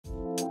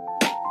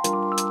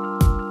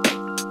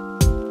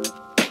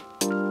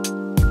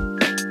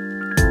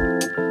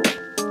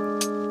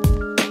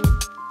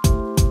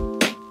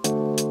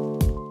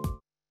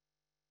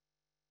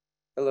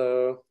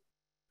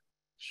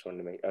Just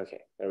wanted to make,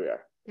 okay, there we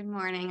are. Good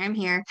morning, I'm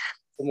here.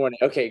 Good morning.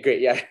 Okay, great.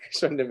 Yeah,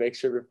 just wanted to make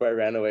sure before I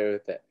ran away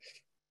with it.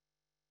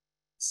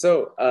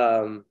 So,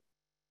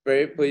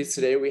 very pleased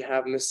today we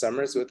have Ms.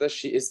 Summers with us.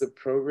 She is the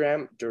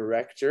program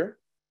director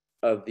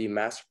of the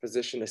Master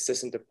Physician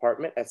Assistant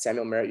Department at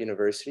Samuel Merritt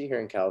University here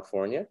in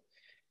California.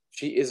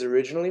 She is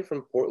originally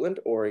from Portland,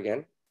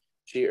 Oregon.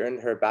 She earned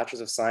her Bachelor's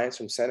of Science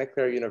from Santa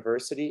Clara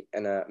University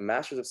and a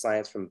Master's of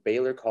Science from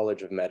Baylor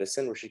College of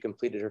Medicine, where she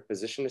completed her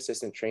physician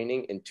assistant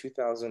training in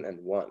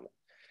 2001.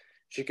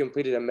 She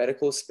completed a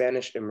medical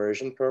Spanish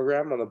immersion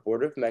program on the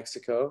border of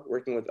Mexico,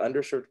 working with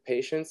underserved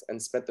patients, and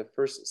spent the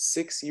first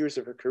 6 years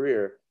of her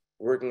career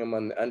working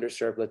among the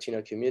underserved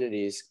Latino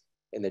communities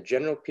in the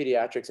general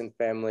pediatrics and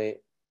family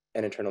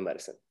and internal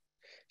medicine.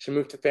 She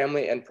moved to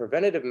family and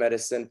preventative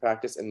medicine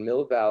practice in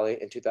Mill Valley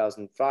in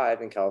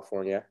 2005 in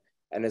California,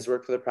 and has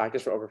worked for the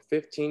practice for over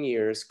 15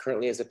 years,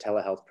 currently as a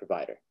telehealth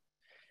provider.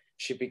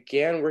 She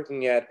began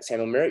working at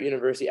Samuel Merritt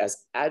University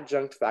as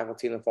adjunct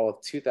faculty in the fall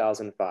of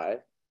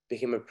 2005,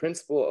 became a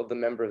principal of the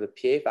member of the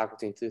PA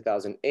faculty in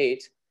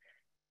 2008,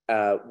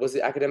 was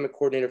the academic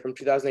coordinator from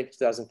 2008 to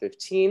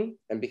 2015,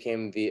 and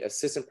became the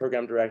assistant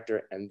program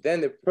director and then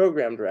the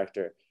program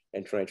director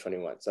in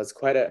 2021. So that's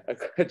quite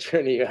a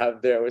journey you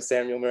have there with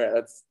Samuel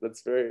Merritt.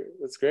 That's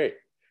great.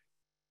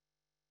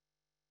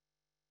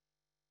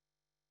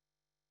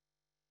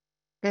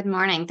 Good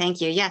morning,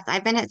 thank you. Yes,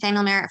 I've been at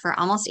Samuel Merritt for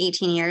almost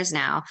 18 years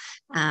now.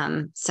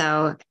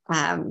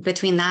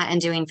 Between that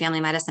and doing family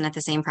medicine at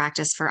the same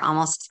practice for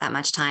almost that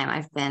much time,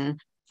 I've been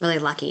really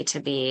lucky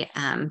to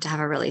have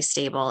a really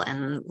stable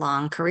and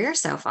long career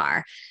so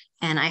far.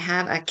 And I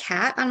have a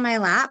cat on my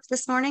lap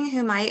this morning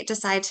who might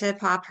decide to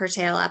pop her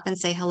tail up and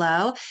say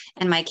hello.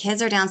 And my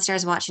kids are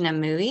downstairs watching a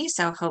movie,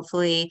 so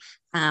hopefully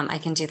I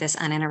can do this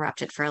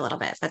uninterrupted for a little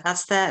bit. But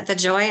that's the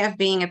joy of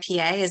being a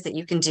PA, is that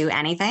you can do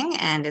anything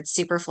and it's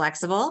super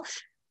flexible.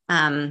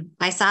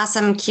 I saw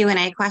some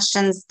Q&A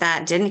questions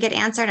that didn't get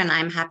answered, and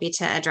I'm happy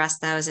to address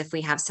those if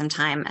we have some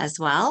time as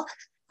well.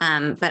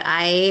 But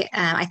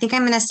I think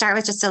I'm going to start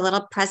with just a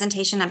little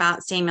presentation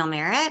about Samuel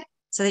Merritt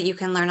so that you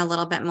can learn a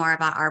little bit more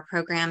about our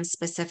program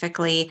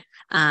specifically.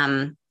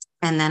 And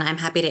then I'm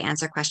happy to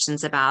answer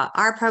questions about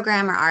our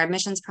program or our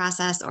admissions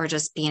process or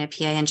just being a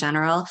PA in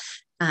general,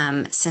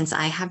 since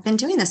I have been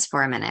doing this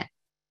for a minute.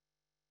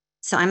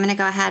 So I'm going to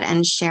go ahead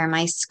and share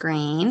my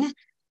screen.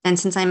 And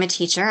since I'm a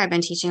teacher, I've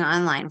been teaching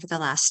online for the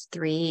last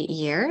 3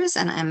 years,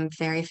 and I'm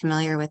very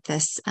familiar with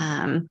this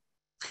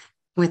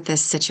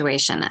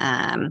situation.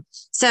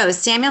 So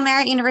Samuel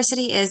Merritt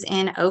University is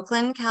in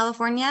Oakland,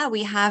 California.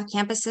 We have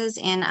campuses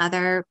in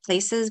other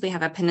places. We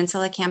have a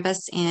Peninsula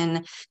campus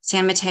in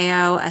San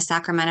Mateo, a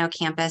Sacramento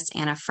campus,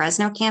 and a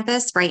Fresno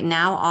campus. Right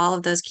now, all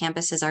of those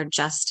campuses are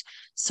just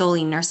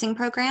solely nursing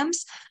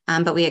programs,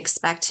 but we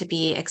expect to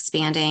be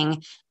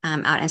expanding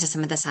out into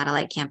some of the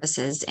satellite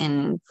campuses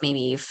in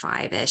maybe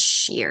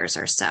 5-ish years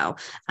or so.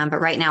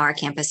 But right now, our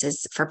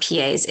campus for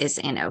PAs is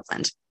in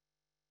Oakland.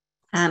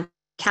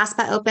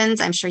 CASPA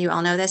opens, I'm sure you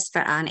all know this,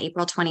 but on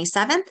April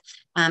 27th,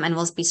 and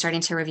we'll be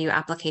starting to review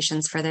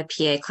applications for the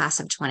PA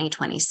class of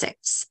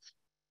 2026.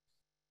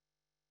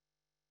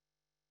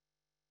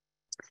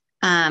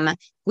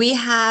 We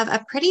have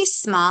a pretty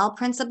small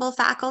principal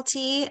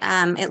faculty.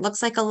 It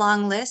looks like a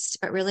long list,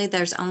 but really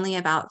there's only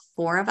about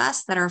 4 of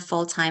us that are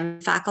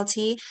full-time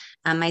faculty.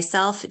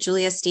 Myself,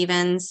 Julia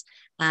Stevens,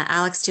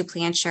 Alex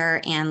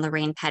Duplancher, and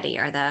Lorraine Petty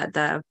are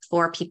the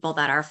 4 people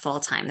that are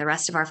full-time. The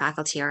rest of our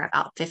faculty are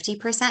about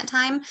 50%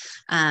 time,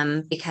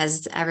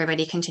 because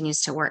everybody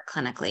continues to work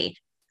clinically,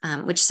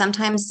 which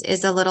sometimes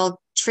is a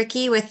little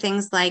tricky with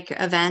things like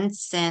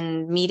events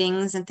and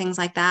meetings and things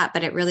like that,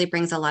 but it really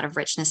brings a lot of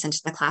richness into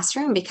the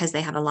classroom because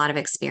they have a lot of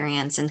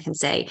experience and can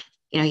say,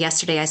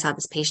 yesterday I saw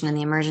this patient in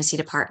the emergency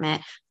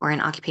department or in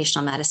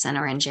occupational medicine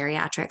or in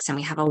geriatrics, and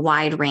we have a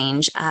wide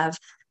range of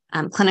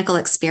clinical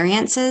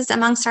experiences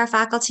amongst our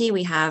faculty.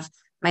 We have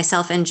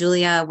myself and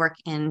Julia work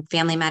in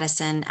family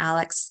medicine.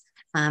 Alex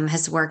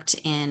has worked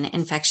in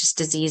infectious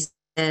diseases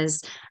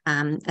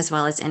as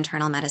well as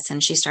internal medicine.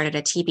 She started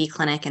a TB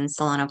clinic in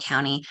Solano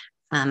County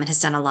and has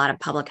done a lot of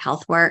public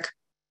health work.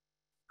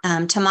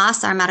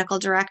 Tomas, our medical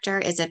director,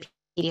 is a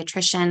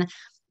pediatrician.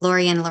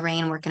 Lori and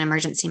Lorraine work in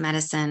emergency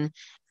medicine.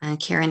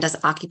 Kieran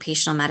does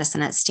occupational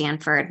medicine at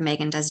Stanford.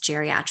 Megan does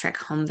geriatric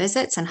home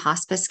visits and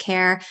hospice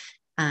care.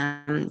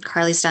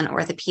 Carly's done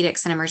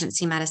orthopedics and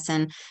emergency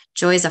medicine.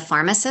 Joy's a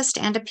pharmacist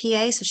and a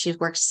PA, so she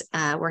worked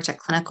at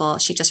clinical.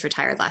 She just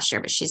retired last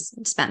year, but she's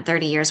spent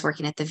 30 years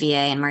working at the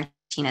VA, and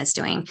Martina's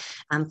doing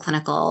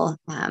clinical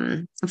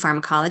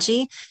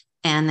pharmacology.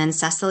 And then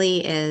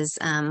Cecily is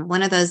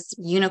one of those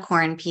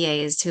unicorn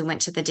PAs who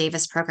went to the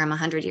Davis program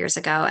 100 years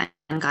ago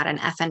and got an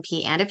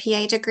FNP and a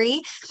PA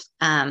degree.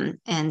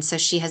 And so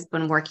she has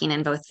been working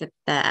in both the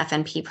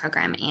FNP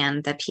program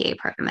and the PA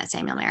program at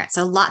Samuel Merritt.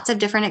 So lots of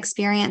different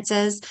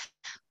experiences.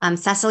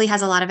 Cecily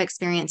has a lot of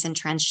experience in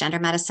transgender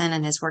medicine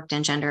and has worked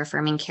in gender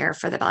affirming care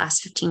for the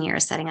last 15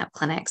 years, setting up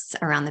clinics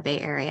around the Bay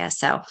Area.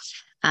 So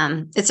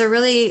It's a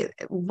really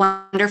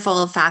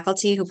wonderful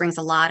faculty who brings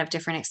a lot of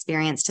different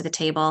experience to the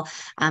table,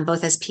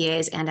 both as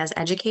PAs and as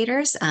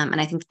educators. And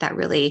I think that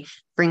really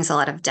brings a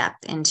lot of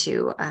depth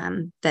into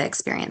the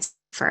experience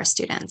for our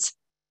students.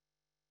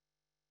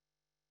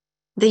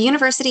 The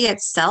university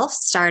itself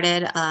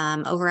started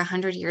over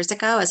 100 years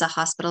ago as a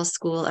hospital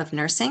school of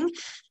nursing.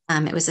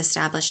 It was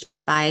established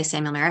by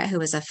Samuel Merritt, who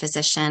was a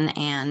physician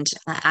and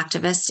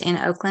activist in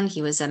Oakland.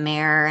 He was a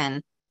mayor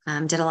and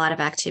did a lot of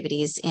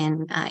activities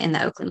in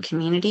the Oakland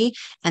community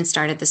and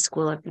started the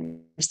School of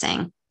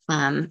Nursing.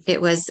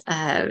 It was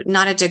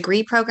not a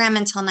degree program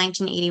until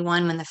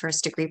 1981 when the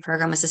first degree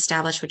program was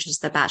established, which was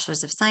the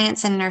Bachelor's of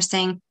Science in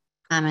Nursing.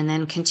 And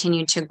then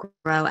continued to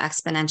grow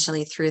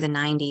exponentially through the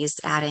 90s,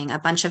 adding a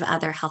bunch of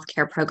other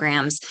healthcare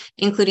programs,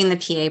 including the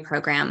PA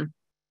program.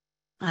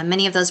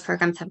 Many of those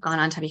programs have gone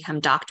on to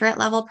become doctorate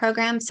level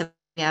programs. So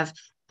we have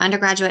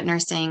undergraduate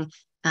nursing,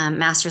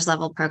 master's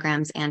level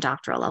programs, and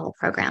doctoral level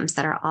programs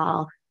that are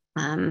all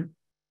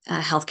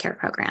healthcare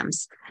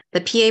programs.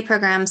 The PA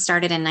program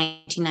started in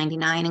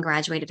 1999 and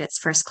graduated its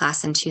first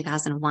class in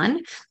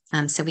 2001.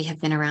 So we have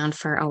been around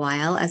for a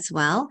while as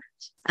well.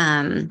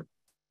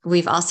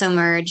 We've also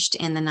merged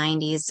in the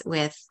 90s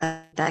with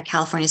the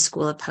California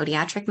School of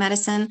Podiatric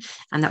Medicine.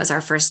 That was our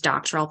first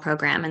doctoral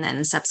program. And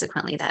then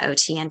subsequently, the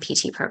OT and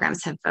PT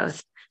programs have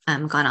both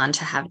gone on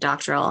to have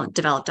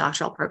developed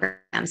doctoral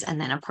programs.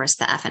 And then, of course,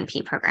 the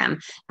FNP program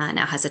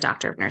now has a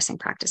Doctor of Nursing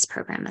Practice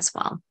program as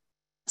well.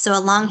 So a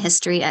long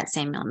history at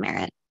Samuel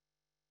Merritt.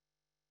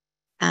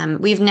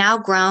 We've now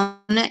grown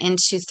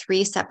into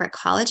 3 separate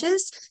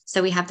colleges.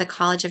 So we have the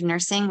College of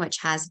Nursing, which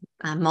has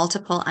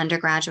multiple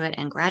undergraduate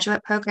and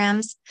graduate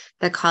programs,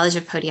 the College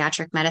of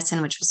Podiatric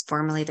Medicine, which was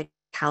formerly the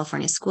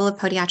California School of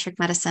Podiatric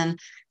Medicine,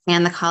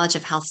 and the College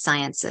of Health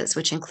Sciences,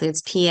 which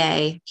includes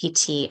PA,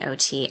 PT,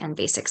 OT, and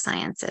basic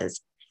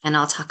sciences. And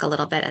I'll talk a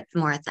little bit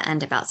more at the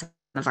end about some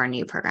of our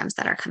new programs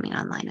that are coming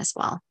online as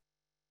well.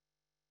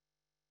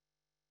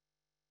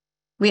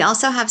 We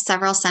also have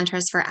several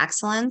centers for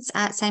excellence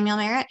at Samuel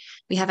Merritt.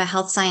 We have a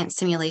health science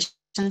simulation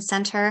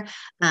center,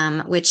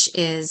 which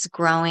is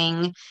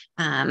growing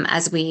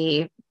as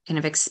we kind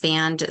of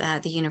expand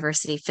the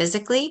university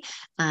physically.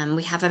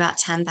 We have about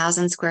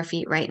 10,000 square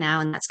feet right now,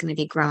 and that's going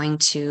to be growing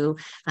to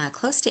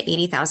close to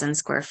 80,000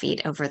 square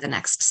feet over the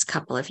next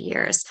couple of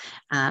years.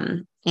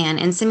 And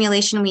in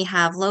simulation, we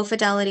have low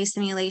fidelity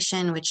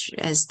simulation, which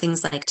is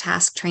things like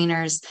task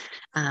trainers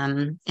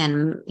and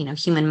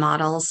human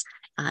models.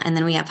 And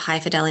then we have high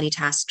fidelity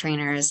task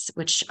trainers,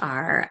 which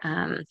are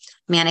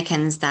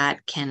mannequins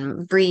that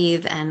can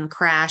breathe and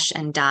crash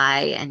and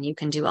die, and you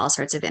can do all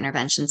sorts of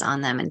interventions on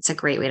them. And it's a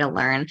great way to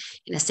learn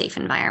in a safe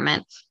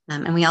environment.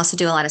 And we also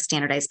do a lot of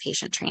standardized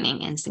patient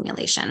training in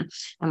simulation,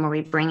 and where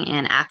we bring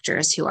in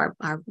actors who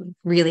are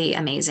really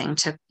amazing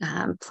to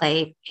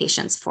play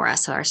patients for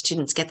us. So our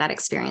students get that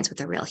experience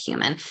with a real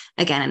human,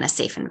 again, in a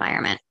safe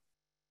environment.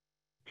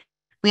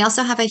 We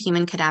also have a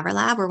human cadaver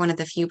lab. We're one of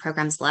the few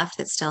programs left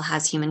that still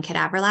has human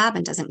cadaver lab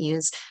and doesn't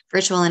use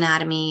virtual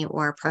anatomy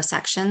or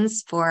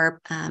prosections for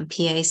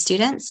PA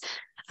students.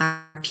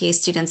 Our PA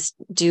students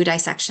do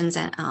dissections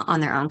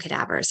on their own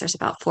cadavers. There's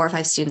about 4 or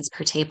 5 students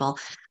per table.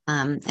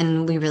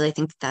 And we really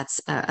think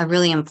that's a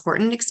really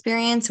important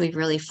experience. We've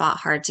really fought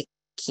hard to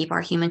keep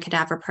our human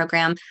cadaver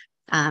program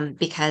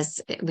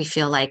because we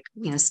feel like,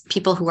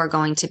 people who are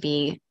going to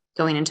be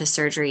going into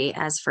surgery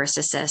as first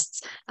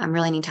assists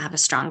really need to have a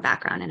strong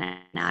background in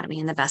anatomy.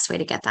 And the best way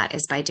to get that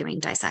is by doing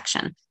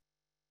dissection.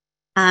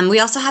 We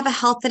also have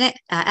a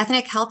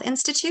Ethnic Health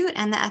Institute,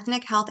 and the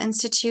Ethnic Health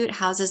Institute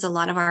houses a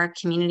lot of our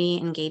community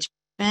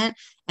engagement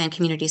and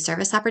community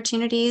service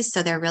opportunities.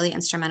 So they're really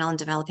instrumental in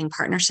developing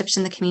partnerships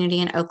in the community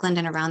in Oakland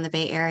and around the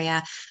Bay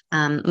Area.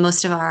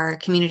 Most of our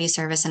community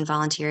service and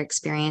volunteer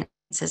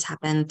experiences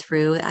happen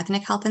through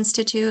Ethnic Health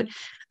Institute.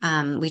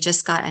 We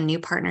just got a new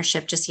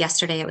partnership. Just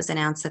yesterday, it was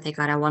announced that they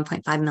got a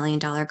 $1.5 million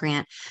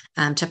grant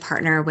to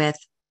partner with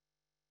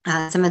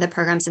some of the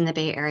programs in the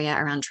Bay Area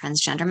around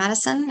transgender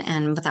medicine.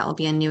 And that will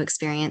be a new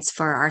experience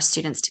for our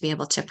students to be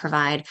able to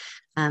provide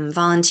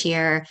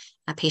volunteer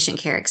patient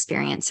care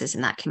experiences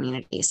in that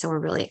community. So we're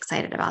really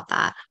excited about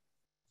that.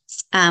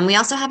 We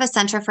also have a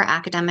Center for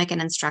Academic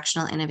and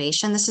Instructional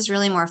Innovation. This is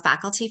really more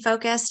faculty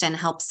focused and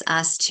helps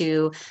us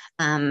to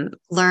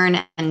learn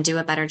and do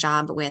a better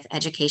job with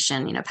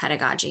education,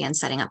 pedagogy and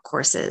setting up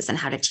courses and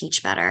how to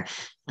teach better.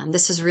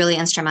 This was really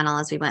instrumental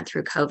as we went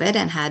through COVID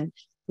and had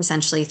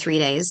essentially 3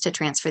 days to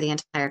transfer the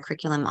entire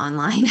curriculum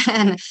online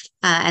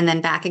and then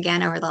back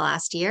again over the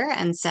last year.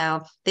 And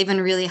so they've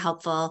been really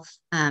helpful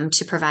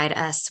to provide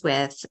us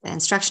with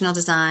instructional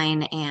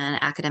design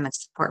and academic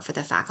support for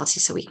the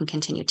faculty so we can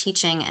continue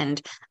teaching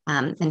and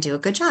do a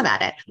good job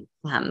at it.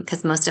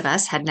 Because most of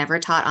us had never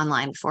taught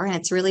online before, and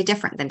it's really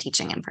different than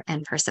teaching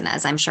in person,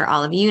 as I'm sure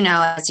all of you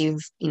know, as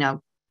you've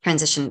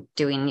transitioned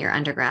doing your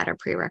undergrad or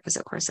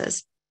prerequisite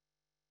courses.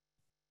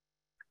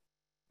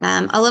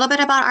 A little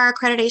bit about our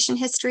accreditation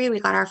history. We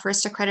got our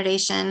first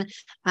accreditation,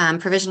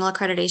 provisional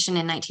accreditation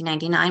in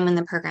 1999 when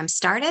the program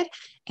started,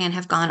 and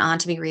have gone on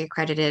to be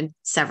reaccredited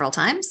several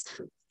times.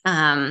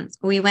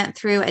 We went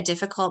through a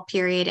difficult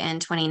period in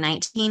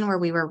 2019 where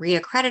we were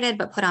reaccredited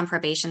but put on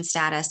probation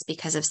status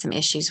because of some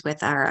issues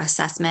with our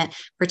assessment,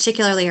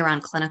 particularly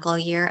around clinical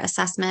year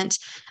assessment.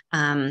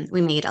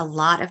 We made a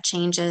lot of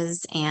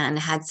changes and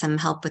had some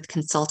help with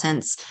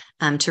consultants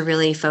to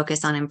really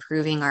focus on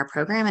improving our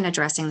program and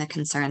addressing the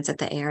concerns that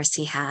the ARC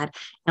had.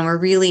 And we're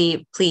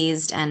really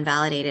pleased and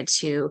validated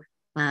to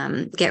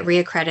get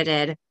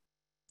reaccredited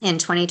in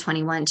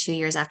 2021, 2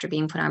 years after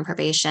being put on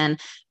probation.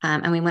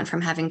 And we went from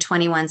having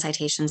 21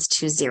 citations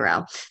to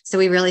 0. So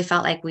we really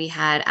felt like we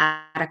had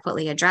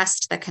adequately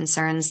addressed the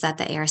concerns that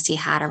the ARC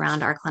had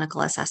around our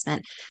clinical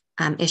assessment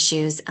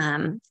issues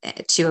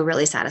to a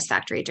really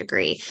satisfactory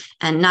degree.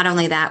 And not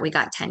only that, we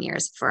got 10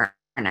 years for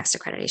our next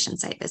accreditation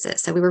site visit.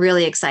 So we were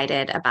really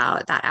excited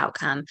about that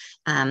outcome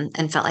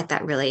and felt like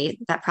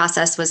that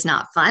process was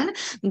not fun,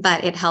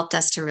 but it helped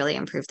us to really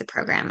improve the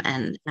program.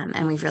 And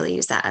we've really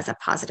used that as a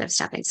positive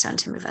stepping stone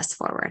to move us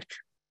forward.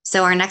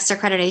 So our next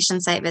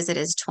accreditation site visit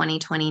is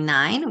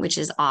 2029, which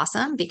is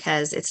awesome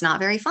because it's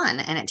not very fun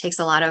and it takes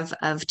a lot of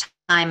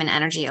time and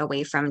energy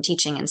away from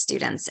teaching and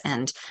students.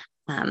 And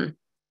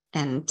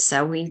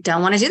so we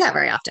don't want to do that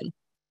very often.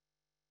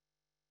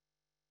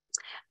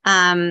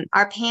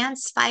 Our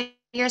PANCE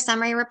 5-year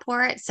summary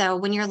report. So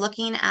when you're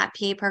looking at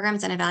PA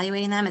programs and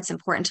evaluating them, it's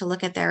important to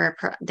look at their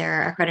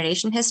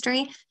accreditation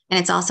history. And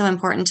it's also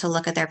important to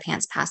look at their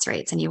PANCE pass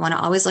rates. And you want to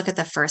always look at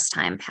the first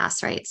time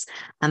pass rates.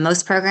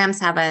 Most programs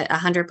have a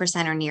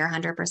 100% or near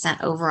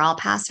 100% overall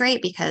pass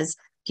rate because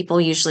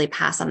people usually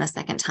pass on the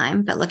second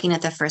time. But looking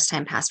at the first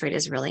time pass rate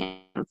is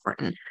really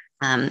important.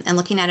 And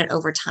looking at it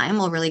over time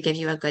will really give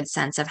you a good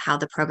sense of how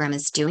the program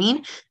is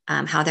doing,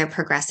 how they're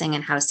progressing,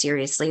 and how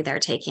seriously they're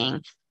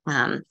taking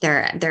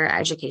their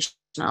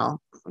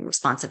educational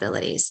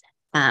responsibilities.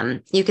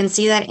 You can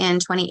see that in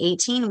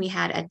 2018, we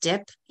had a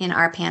dip in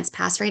our PANCE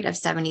pass rate of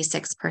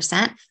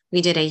 76%.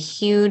 We did a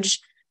huge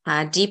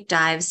deep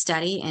dive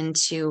study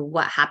into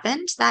what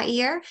happened that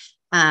year.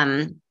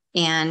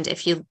 And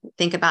if you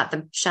think about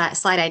the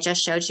slide I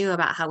just showed you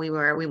about how we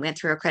went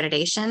through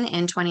accreditation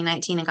in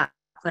 2019 and got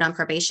put on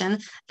probation,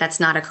 that's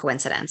not a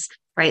coincidence,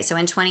 right? So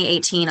in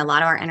 2018, a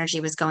lot of our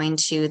energy was going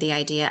to the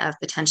idea of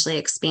potentially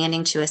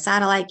expanding to a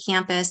satellite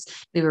campus.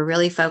 We were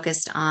really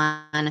focused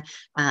on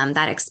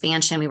that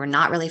expansion. We were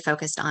not really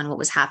focused on what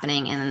was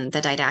happening in the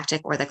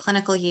didactic or the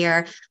clinical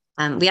year.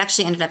 We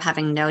actually ended up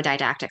having no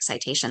didactic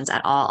citations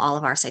at all. All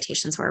of our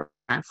citations were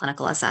on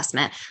clinical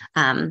assessment.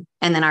 And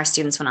then our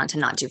students went on to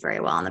not do very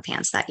well on the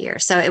PANCE that year.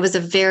 So it was a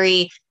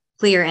very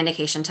clear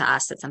indication to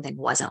us that something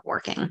wasn't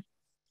working.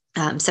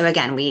 So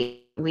again, we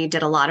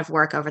did a lot of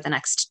work over the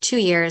next 2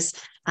 years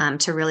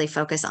to really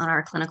focus on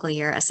our clinical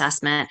year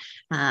assessment.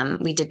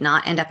 We did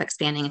not end up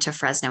expanding into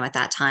Fresno at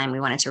that time. We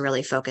wanted to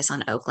really focus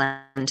on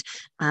Oakland.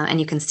 And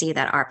you can see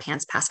that our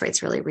PANCE pass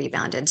rates really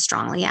rebounded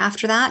strongly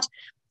after that.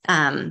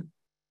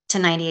 To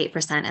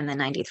 98% and then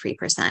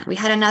 93%. We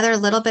had another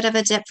little bit of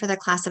a dip for the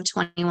class of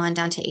 21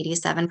 down to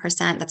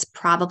 87%. That's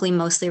probably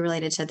mostly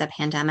related to the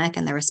pandemic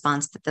and the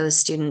response that those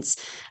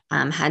students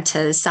had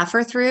to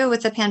suffer through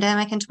with the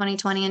pandemic in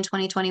 2020 and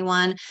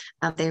 2021.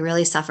 They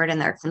really suffered in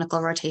their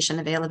clinical rotation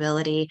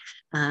availability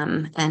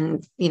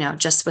and,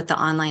 just with the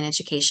online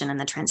education and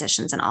the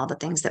transitions and all the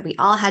things that we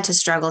all had to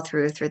struggle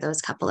through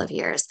those couple of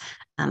years.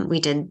 We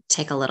did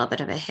take a little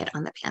bit of a hit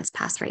on the PANCE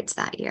pass rates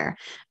that year.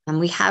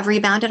 We have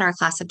rebounded. Our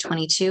class of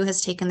 22 has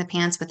taken the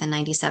PANCE with a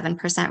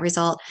 97%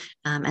 result.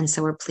 And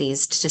so we're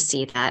pleased to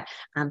see that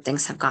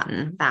things have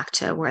gotten back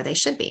to where they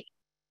should be.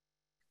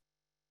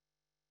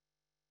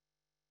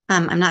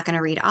 I'm not going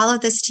to read all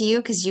of this to you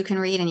because you can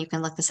read and you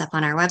can look this up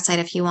on our website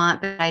if you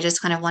want, but I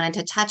just kind of wanted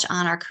to touch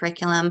on our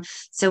curriculum.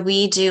 So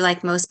we do,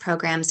 like most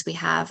programs, we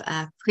have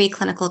a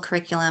preclinical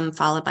curriculum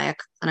followed by a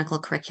clinical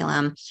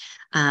curriculum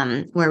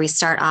where we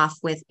start off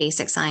with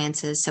basic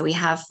sciences. So we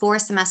have 4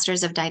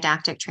 semesters of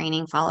didactic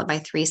training followed by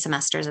 3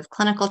 semesters of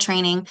clinical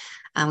training.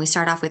 We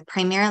start off with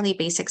primarily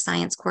basic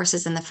science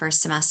courses in the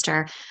first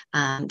semester.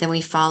 Then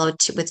we follow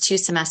with 2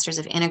 semesters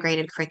of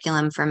integrated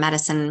curriculum for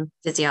medicine,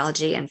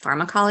 physiology, and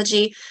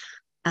pharmacology.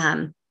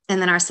 And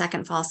then our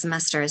second fall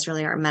semester is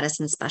really our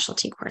medicine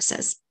specialty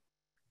courses.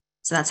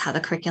 So that's how the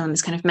curriculum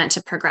is kind of meant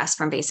to progress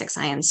from basic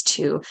science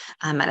to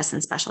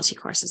medicine specialty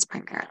courses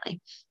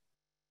primarily.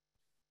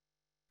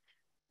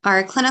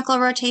 Our clinical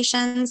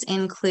rotations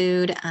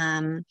include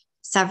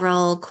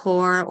several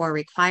core or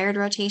required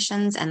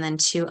rotations and then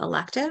 2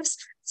 electives.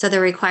 So the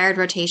required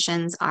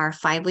rotations are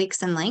 5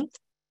 weeks in length.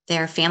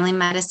 They're family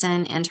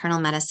medicine, internal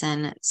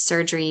medicine,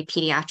 surgery,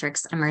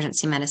 pediatrics,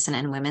 emergency medicine,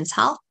 and women's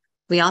health.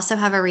 We also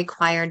have a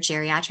required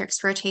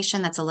geriatrics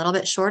rotation that's a little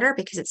bit shorter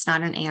because it's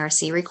not an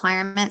ARC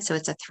requirement. So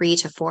it's a 3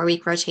 to 4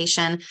 week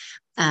rotation,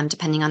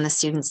 depending on the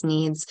student's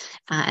needs.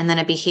 And then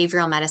a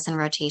behavioral medicine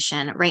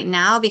rotation. Right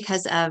now,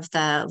 because of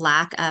the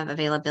lack of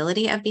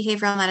availability of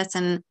behavioral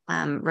medicine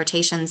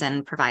rotations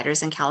and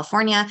providers in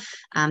California,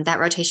 that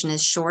rotation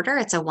is shorter.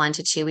 It's a 1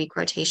 to 2 week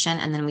rotation.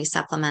 And then we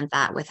supplement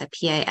that with a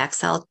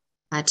PA-XL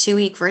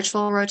 2-week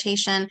virtual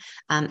rotation,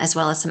 as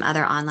well as some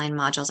other online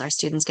modules. Our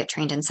students get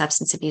trained in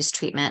substance abuse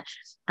treatment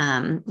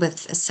with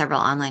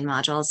several online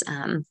modules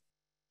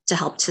to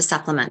help to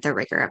supplement the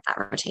rigor of that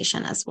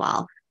rotation as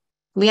well.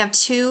 We have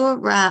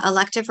two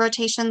elective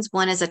rotations.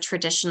 One is a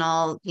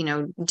traditional,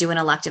 do an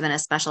elective in a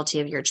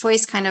specialty of your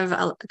choice kind of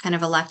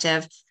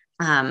elective.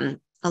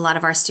 A lot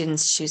of our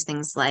students choose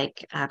things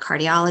like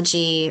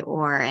cardiology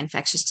or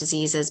infectious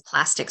diseases,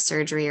 plastic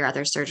surgery, or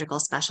other surgical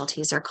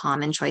specialties are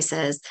common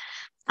choices.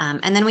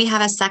 And then we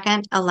have a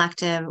second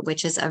elective,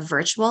 which is a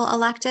virtual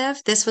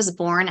elective. This was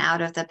born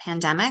out of the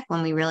pandemic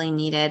when we really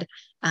needed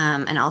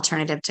an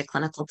alternative to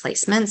clinical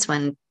placements,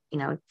 when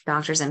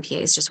doctors and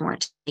PAs just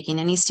weren't taking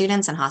any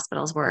students and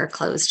hospitals were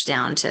closed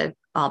down to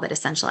all but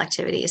essential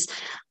activities.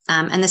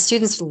 And the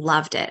students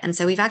loved it. And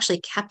so we've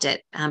actually kept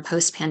it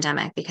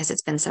post-pandemic because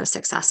it's been so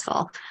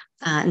successful.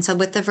 And so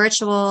with the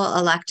virtual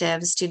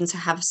electives, students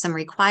have some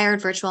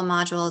required virtual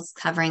modules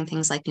covering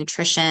things like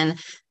nutrition,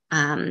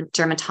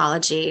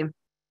 dermatology.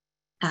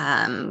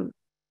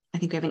 I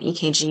think we have an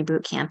EKG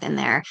boot camp in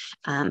there.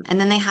 And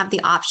then they have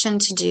the option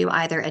to do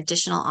either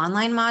additional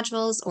online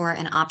modules or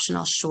an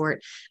optional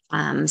short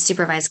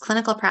supervised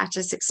clinical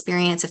practice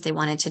experience if they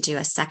wanted to do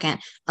a second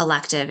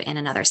elective in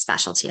another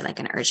specialty, like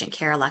an urgent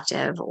care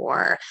elective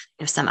or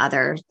some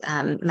other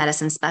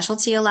medicine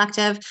specialty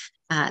elective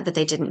that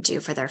they didn't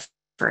do for their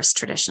first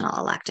traditional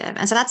elective.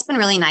 And so that's been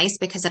really nice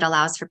because it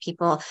allows for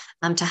people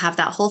to have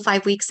that whole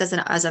 5 weeks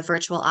as a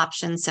virtual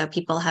option. So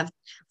people have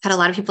had a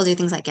lot of people do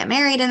things like get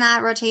married in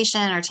that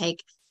rotation or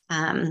take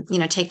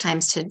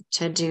times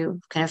to do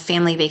kind of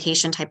family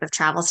vacation type of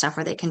travel stuff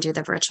where they can do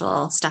the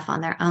virtual stuff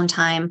on their own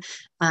time.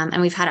 And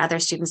we've had other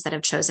students that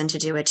have chosen to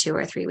do a 2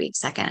 or 3 week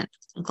second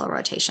clinical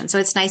rotation. So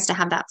it's nice to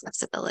have that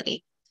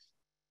flexibility.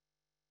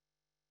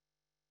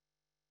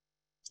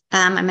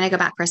 I'm going to go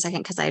back for a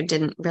second because I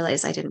didn't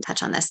realize I didn't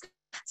touch on this.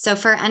 So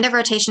for end of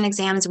rotation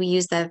exams, we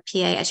use the PA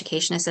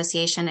Education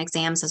Association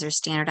exams. Those are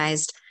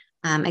standardized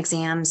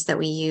exams that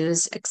we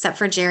use, except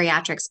for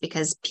geriatrics,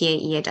 because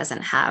PAEA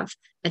doesn't have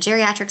a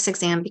geriatrics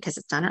exam because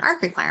it's not an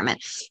ARC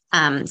requirement.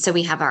 So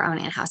we have our own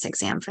in-house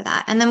exam for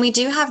that. And then we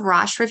do have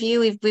Roche review.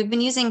 We've been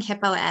using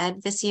Hippo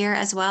Ed this year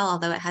as well,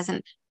 although it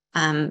hasn't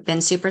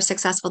been super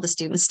successful. The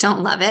students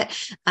don't love it.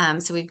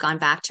 So we've gone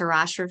back to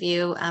Roche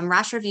review.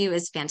 Roche review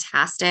is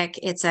fantastic.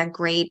 It's a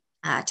great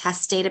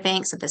test data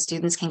bank so the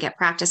students can get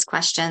practice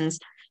questions.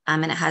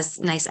 And it has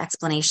nice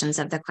explanations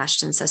of the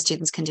questions so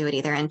students can do it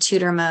either in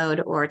tutor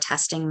mode or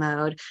testing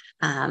mode.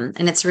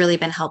 And it's really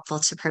been helpful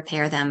to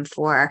prepare them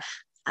for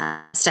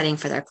studying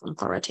for their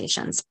clinical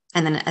rotations.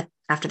 And then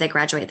after they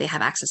graduate, they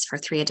have access for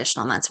 3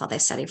 additional months while they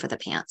study for the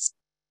PANCE.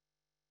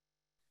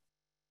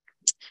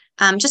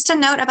 Just a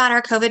note about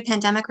our COVID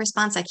pandemic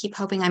response. I keep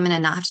hoping I'm going to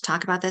not have to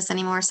talk about this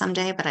anymore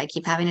someday, but I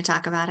keep having to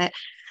talk about it.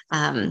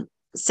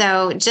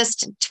 So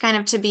just kind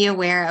of to be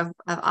aware of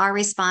our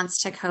response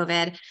to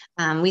COVID,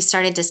 we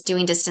started just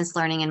doing distance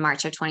learning in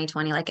March of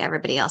 2020, like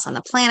everybody else on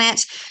the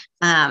planet.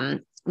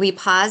 We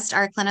paused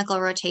our clinical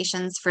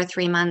rotations for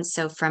 3 months.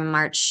 So from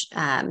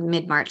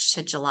mid-March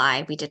to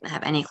July, we didn't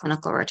have any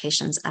clinical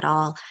rotations at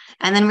all.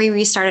 And then we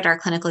restarted our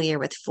clinical year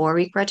with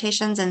 4-week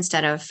rotations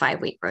instead of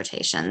 5-week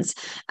rotations.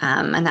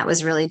 And that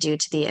was really due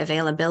to the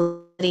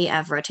availability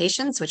of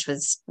rotations, which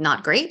was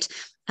not great.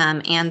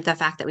 And the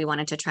fact that we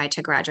wanted to try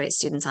to graduate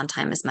students on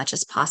time as much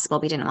as possible.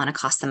 We didn't want to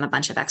cost them a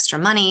bunch of extra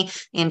money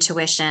in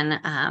tuition,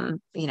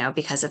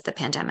 because of the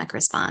pandemic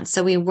response.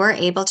 So we were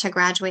able to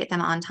graduate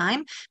them on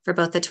time for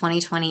both the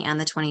 2020 and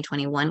the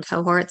 2021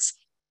 cohorts.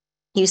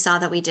 You saw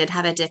that we did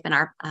have a dip in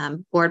our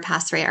board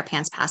pass rate, our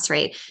PANCE pass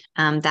rate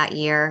that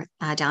year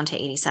down to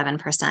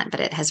 87%, but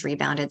it has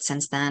rebounded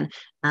since then.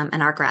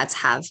 And our grads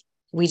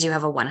we do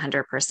have a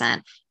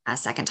 100%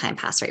 second time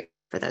pass rate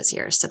for those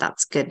years. So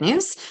that's good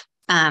news.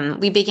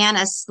 We began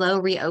a slow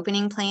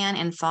reopening plan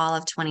in fall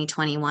of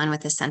 2021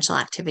 with essential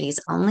activities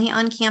only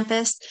on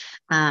campus.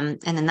 And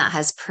then that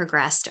has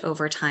progressed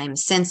over time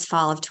since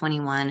fall of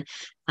 21.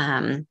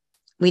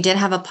 We did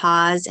have a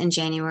pause in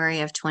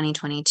January of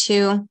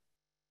 2022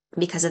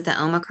 because of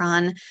the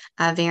Omicron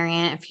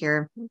variant. If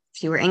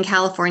you were in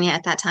California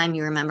at that time,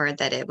 you remember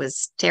that it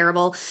was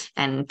terrible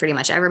and pretty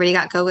much everybody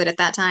got COVID at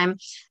that time.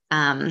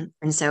 And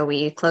so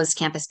we closed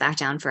campus back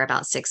down for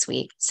about 6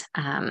 weeks.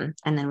 And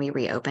then we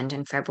reopened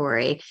in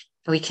February.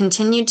 We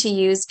continued to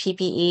use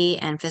PPE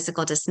and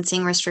physical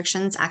distancing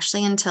restrictions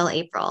actually until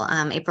April.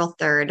 April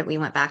 3rd, we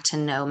went back to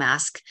no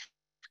mask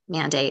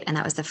mandate. And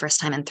that was the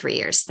first time in 3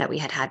 years that we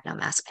had no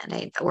mask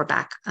mandate. But we're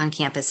back on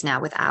campus now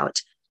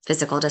without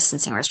physical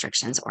distancing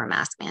restrictions or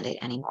mask mandate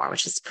anymore,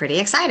 which is pretty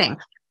exciting.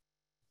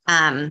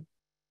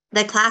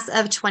 The class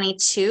of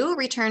 22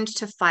 returned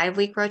to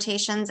 5-week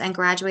rotations and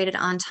graduated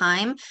on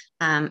time.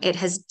 It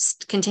has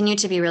continued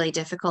to be really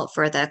difficult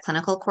for the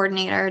clinical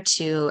coordinator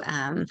to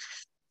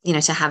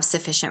have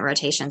sufficient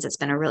rotations. It's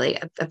been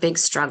a big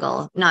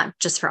struggle, not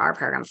just for our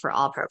program, for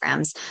all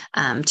programs,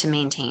 to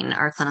maintain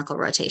our clinical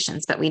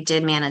rotations. But we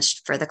did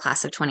manage for the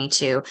class of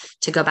 22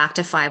 to go back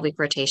to 5-week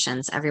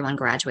rotations. Everyone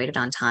graduated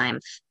on time.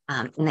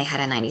 And they had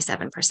a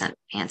 97%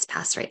 PANCE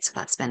pass rate. So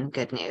that's been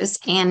good news.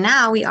 And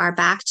now we are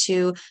back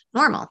to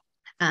normal.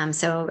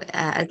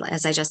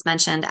 As I just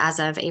mentioned, as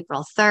of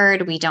April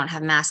 3rd, we don't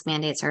have mask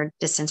mandates or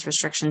distance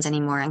restrictions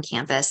anymore on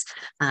campus,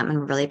 and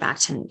we're really back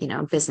to,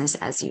 business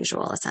as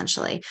usual,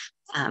 essentially.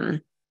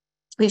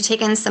 We've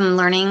taken some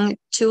learning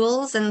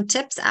tools and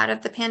tips out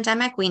of the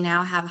pandemic. We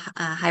now have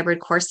hybrid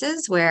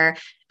courses where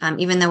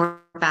even though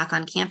we're back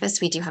on campus,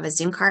 we do have a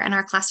Zoom cart in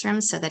our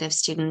classrooms so that if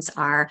students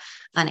are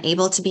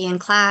unable to be in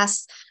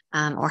class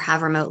or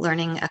have remote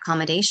learning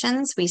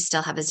accommodations, we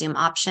still have a Zoom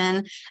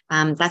option.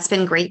 That's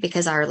been great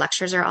because our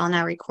lectures are all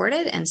now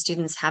recorded and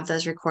students have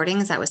those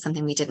recordings. That was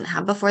something we didn't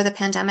have before the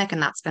pandemic,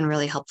 and that's been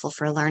really helpful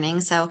for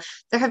learning. So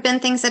there have been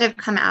things that have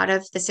come out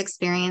of this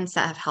experience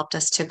that have helped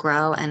us to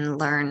grow and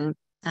learn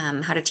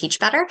how to teach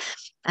better.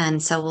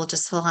 And so we'll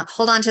just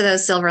hold on to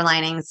those silver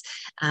linings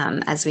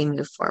as we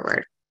move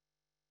forward.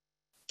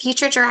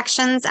 Future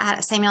directions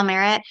at Samuel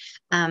Merritt.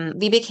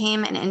 We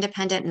became an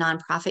independent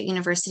nonprofit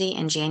university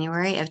in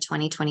January of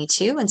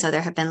 2022. And so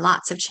there have been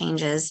lots of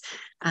changes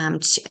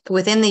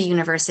within the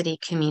university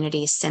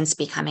community since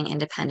becoming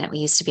independent. We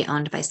used to be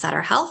owned by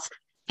Sutter Health,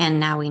 and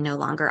now we no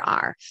longer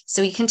are.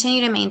 So we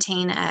continue to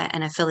maintain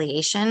an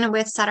affiliation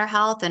with Sutter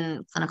Health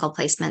and clinical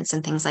placements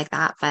and things like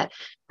that. But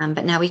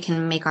now we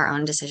can make our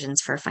own decisions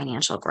for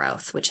financial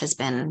growth, which has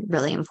been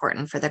really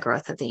important for the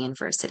growth of the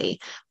university.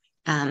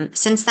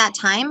 Since that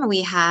time,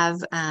 we have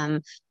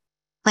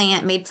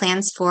made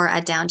plans for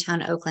a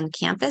downtown Oakland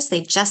campus.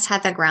 They just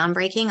had the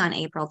groundbreaking on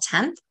April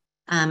 10th.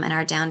 And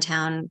our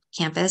downtown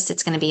campus,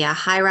 it's going to be a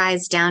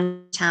high-rise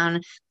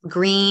downtown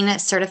green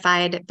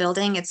certified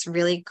building. It's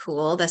really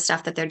cool, the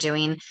stuff that they're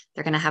doing.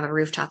 They're going to have a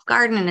rooftop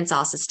garden, and it's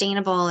all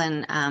sustainable.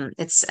 And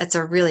it's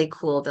a really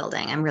cool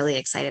building. I'm really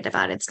excited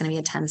about it. It's going to be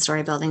a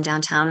 10-story building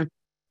downtown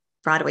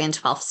Broadway and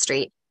 12th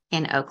Street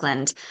in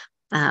Oakland.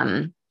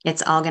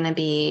 It's all going to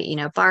be,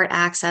 BART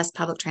access,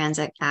 public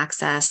transit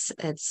access.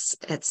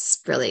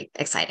 It's really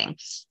exciting.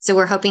 So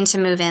we're hoping to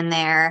move in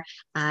there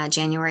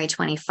January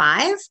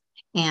 25.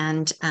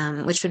 And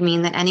which would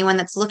mean that anyone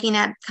that's looking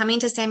at coming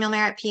to Samuel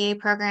Merritt PA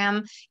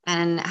program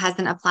and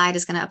hasn't applied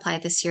is going to apply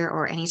this year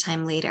or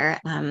anytime later.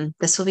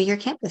 This will be your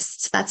campus.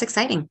 So that's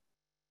exciting.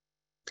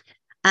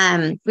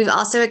 We've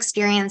also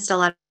experienced a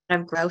lot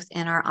of growth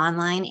in our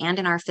online and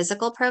in our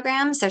physical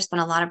programs. There's been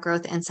a lot of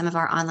growth in some of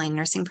our online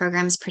nursing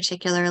programs,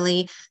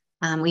 particularly.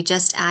 We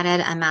just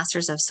added a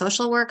Master's of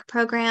Social Work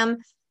program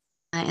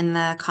in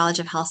the College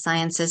of Health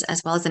Sciences,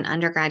 as well as an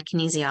undergrad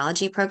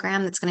kinesiology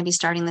program that's going to be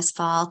starting this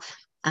fall.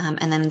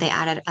 And then they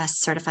added a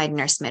certified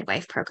nurse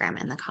midwife program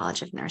in the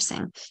College of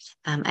Nursing.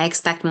 I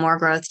expect more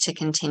growth to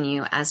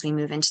continue as we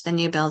move into the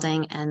new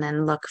building and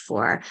then look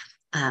for,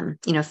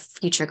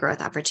 future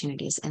growth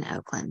opportunities in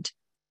Oakland.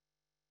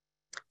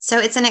 So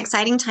it's an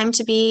exciting time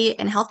to be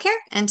in healthcare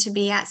and to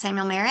be at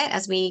Samuel Merritt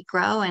as we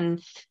grow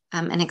and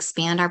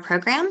expand our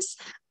programs.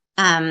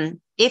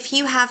 If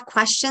you have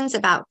questions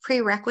about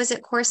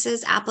prerequisite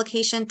courses,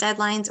 application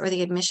deadlines, or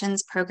the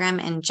admissions program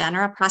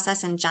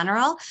process in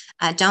general,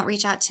 don't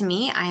reach out to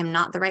me. I am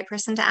not the right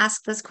person to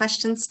ask those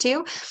questions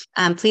to.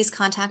 Please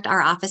contact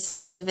our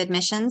Office of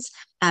Admissions.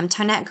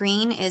 Tonette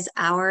Green is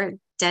our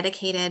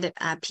dedicated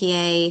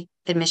PA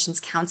admissions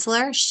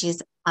counselor.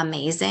 She's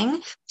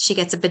amazing. She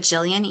gets a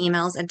bajillion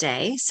emails a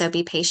day, so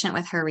be patient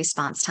with her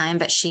response time,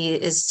 but she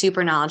is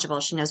super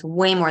knowledgeable. She knows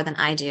way more than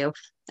I do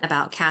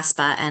about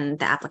CASPA and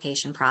the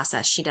application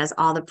process. She does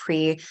all the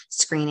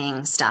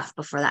pre-screening stuff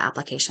before the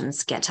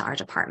applications get to our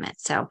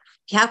department. So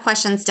if you have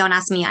questions, don't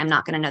ask me. I'm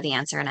not going to know the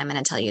answer, and I'm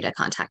going to tell you to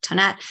contact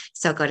Tonette.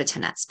 So go to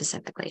Tonette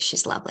specifically.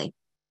 She's lovely.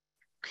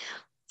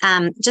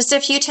 Just a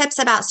few tips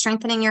about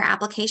strengthening your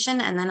application,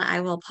 and then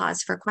I will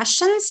pause for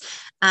questions.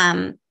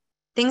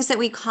 Things that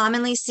we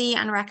commonly see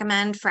and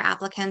recommend for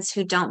applicants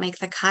who don't make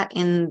the cut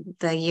in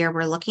the year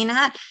we're looking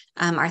at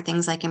are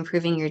things like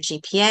improving your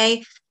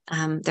GPA.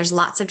 There's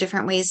lots of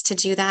different ways to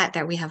do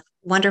that. We have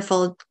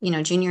wonderful,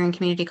 junior and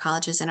community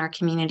colleges in our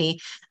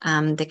community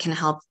that can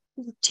help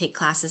take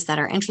classes that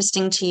are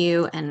interesting to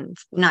you, and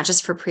not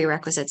just for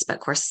prerequisites, but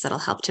courses that'll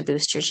help to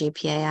boost your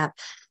GPA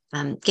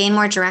up. Gain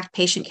more direct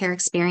patient care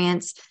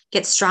experience,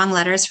 get strong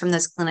letters from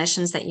those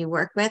clinicians that you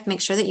work with.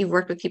 Make sure that you've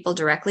worked with people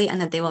directly and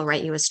that they will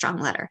write you a strong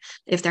letter.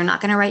 If they're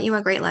not going to write you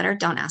a great letter,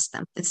 don't ask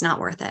them. It's not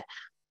worth it.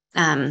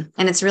 And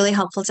it's really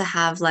helpful to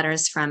have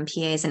letters from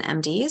PAs and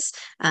MDs,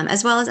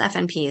 as well as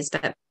FNPs.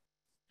 But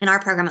in our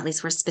program, at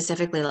least, we're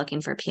specifically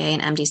looking for PA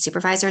and MD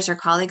supervisors or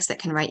colleagues that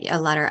can write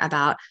a letter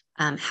about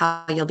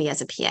how you'll be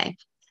as a PA.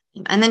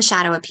 And then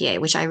shadow a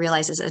PA, which I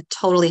realize is a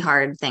totally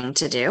hard thing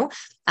to do.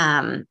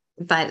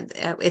 But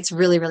it's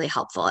really, really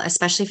helpful,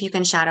 especially if you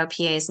can shadow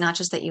PAs, not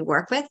just that you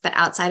work with, but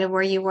outside of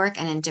where you work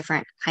and in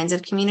different kinds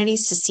of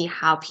communities, to see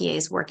how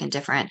PAs work in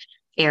different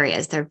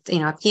areas. They're,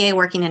 a PA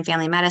working in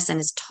family medicine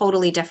is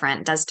totally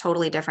different, does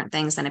totally different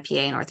things than a PA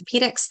in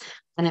orthopedics,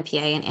 than a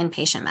PA in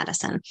inpatient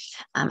medicine.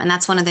 And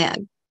that's one of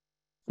the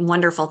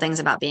wonderful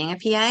things about being a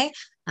PA.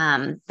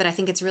 But I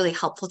think it's really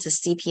helpful to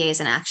see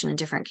PAs in action in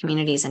different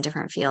communities and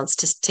different fields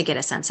to get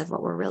a sense of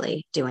what we're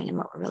really doing and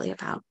what we're really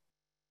about.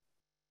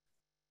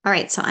 All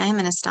right, so I am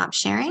going to stop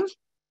sharing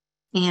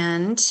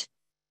and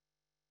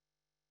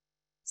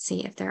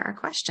see if there are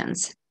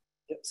questions.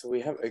 Yeah, so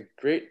we have a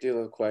great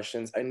deal of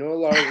questions. I know a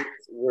lot of these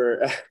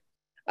were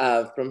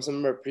from some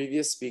of our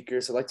previous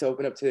speakers. I'd like to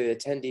open up to the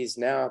attendees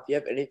now. If you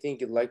have anything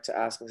you'd like to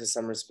ask Mrs.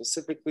 Summers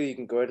specifically, you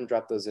can go ahead and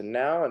drop those in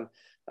now, and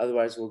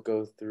otherwise we'll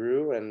go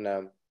through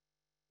and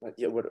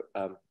yeah,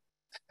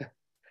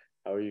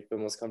 how are you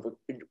feeling most comfortable?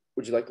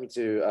 Would you like me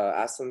to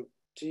ask them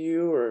to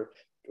you, or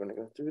do you want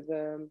to go through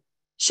them?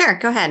 Sure,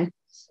 go ahead.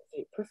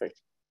 Okay, perfect.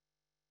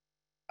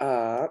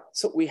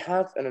 So we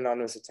have an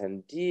anonymous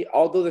attendee.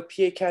 Although the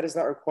PA CAT is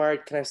not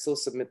required, can I still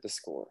submit the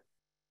score?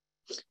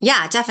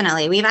 Yeah,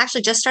 definitely. We've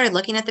actually just started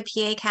looking at the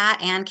PA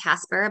CAT and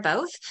Casper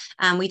both.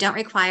 We don't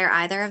require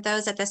either of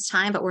those at this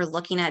time, but we're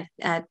looking at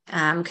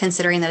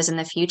considering those in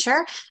the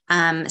future.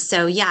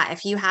 So yeah,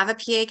 if you have a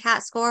PA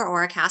CAT score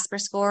or a Casper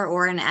score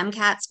or an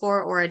MCAT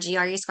score or a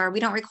GRE score, we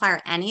don't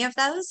require any of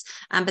those,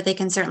 but they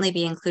can certainly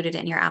be included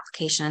in your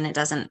application, and it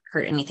doesn't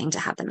hurt anything to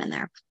have them in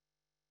there.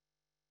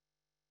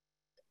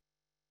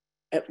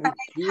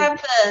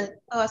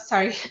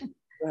 Sorry.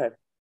 Go ahead.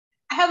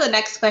 I have the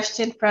next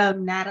question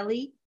from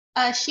Natalie.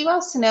 She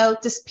wants to know,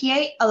 does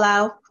PA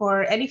allow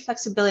for any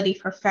flexibility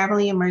for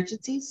family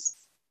emergencies?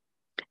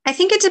 I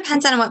think it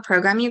depends on what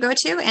program you go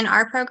to. In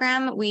our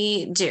program,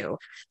 we do.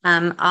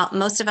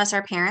 Most of us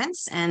are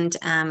parents, and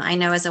I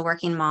know as a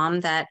working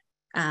mom that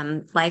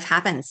life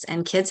happens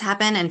and kids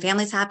happen and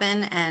families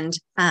happen, and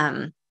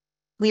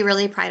we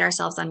really pride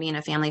ourselves on being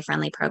a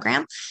family-friendly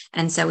program.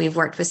 And so we've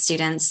worked with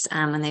students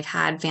when they've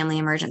had family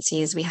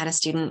emergencies. We had a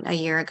student a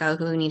year ago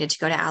who needed to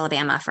go to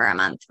Alabama for a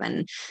month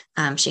when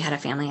she had a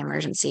family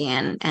emergency,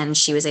 and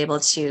she was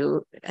able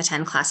to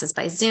attend classes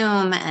by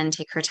Zoom and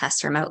take her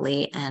tests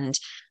remotely. And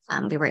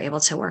we were able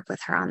to work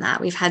with her on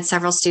that. We've had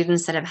several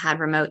students that have had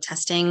remote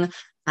testing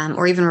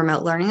or even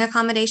remote learning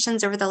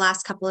accommodations over the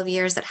last couple of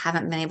years that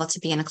haven't been able to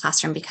be in a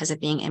classroom because of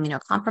being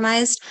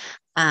immunocompromised.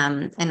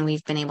 And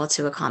we've been able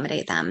to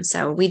accommodate them.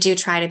 So we do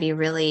try to be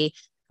really,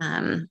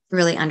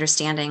 really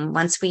understanding.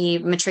 Once we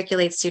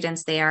matriculate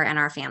students, they are in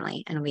our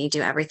family, and we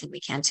do everything we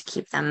can to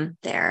keep them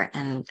there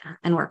and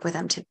work with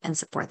them and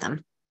support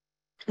them.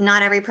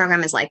 Not every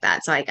program is like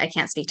that, so I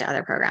can't speak to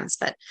other programs,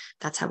 but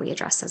that's how we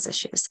address those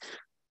issues.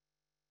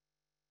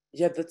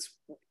 Yeah,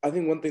 I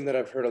think one thing that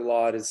I've heard a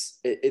lot is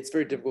it's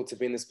very difficult to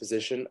be in this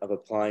position of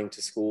applying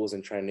to schools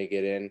and trying to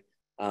get in.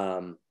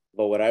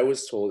 But what I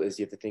was told is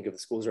you have to think of the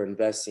schools are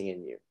investing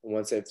in you. And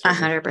once it's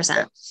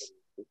 100%.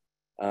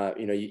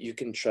 You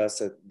can trust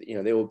that,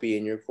 they will be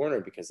in your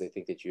corner because they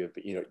think that you're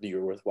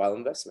a worthwhile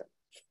investment.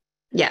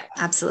 Yeah,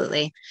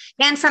 absolutely.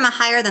 And from a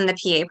higher than the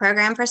PA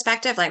program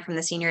perspective, like from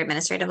the senior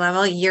administrative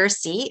level, your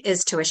seat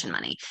is tuition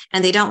money,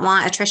 and they don't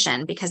want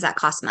attrition because that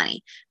costs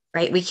money.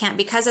 Right? We can't,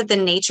 because of the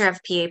nature of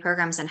PA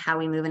programs and how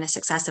we move in a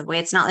successive way.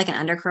 It's not like an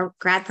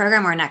undergrad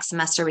program where next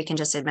semester we can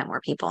just admit more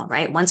people,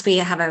 right? Once we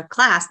have a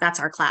class, that's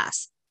our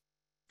class.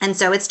 And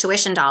so it's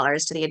tuition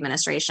dollars to the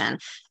administration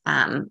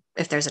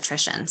if there's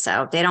attrition.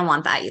 So they don't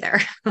want that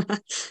either.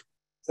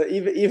 So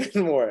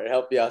even more,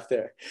 help you out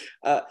there.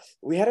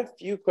 We had a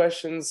few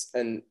questions,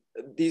 and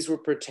these were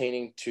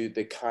pertaining to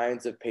the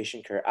kinds of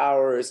patient care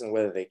hours and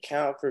whether they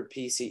count for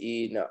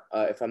PCE. Now,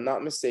 if I'm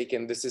not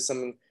mistaken, this is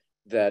something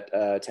that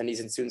attendees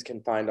and students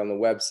can find on the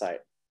website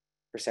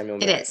for Samuel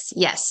Merritt. It is,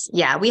 yes.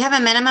 Yeah, we have a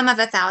minimum of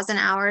 1,000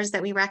 hours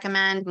that we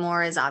recommend.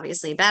 More is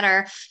obviously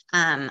better.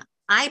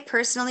 I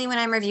personally, when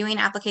I'm reviewing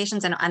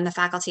applications and the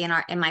faculty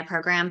in my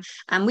program,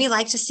 we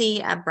like to see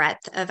a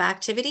breadth of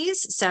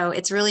activities. So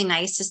it's really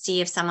nice to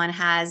see if someone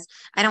has,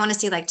 I don't want to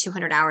see like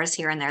 200 hours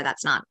here and there.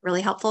 That's not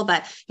really helpful.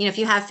 But if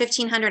you have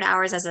 1,500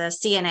 hours as a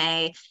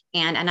CNA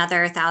and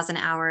another 1,000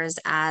 hours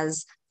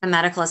as a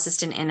medical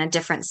assistant in a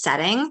different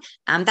setting,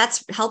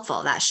 that's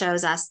helpful. That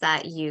shows us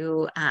that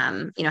you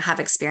have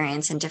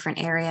experience in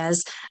different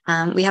areas.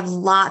 We have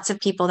lots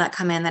of people that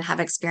come in that have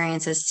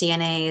experience as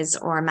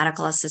CNAs or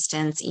medical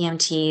assistants.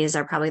 EMTs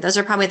those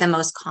are probably the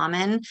most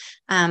common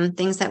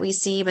things that we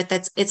see,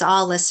 but it's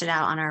all listed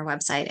out on our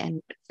website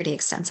and pretty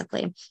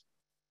extensively.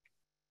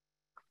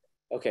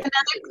 Okay.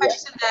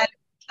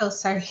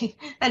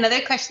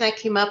 Another question that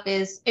came up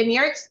is, in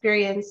your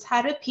experience,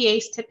 how do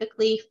PAs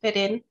typically fit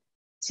in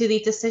to the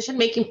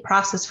decision-making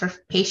process for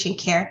patient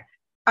care?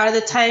 Are there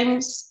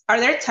times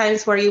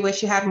where you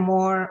wish you had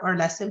more or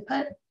less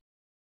input?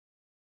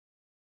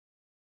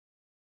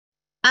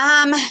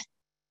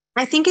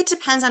 I think it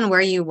depends on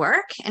where you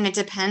work, and it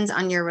depends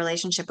on your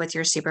relationship with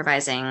your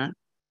supervising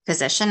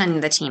physician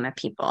and the team of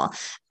people.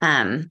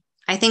 I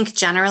think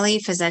generally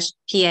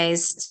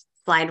PAs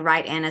slide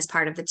right in as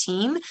part of the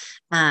team.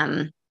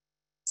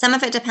 Some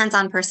of it depends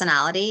on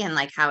personality and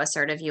like how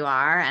assertive you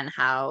are and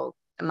how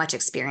much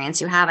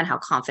experience you have and how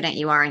confident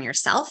you are in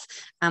yourself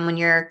when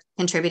you're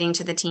contributing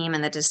to the team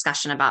and the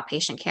discussion about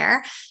patient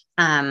care.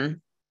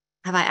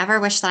 Have I ever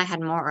wished that I had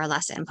more or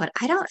less input?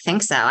 I don't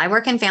think so. I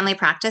work in family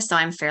practice, so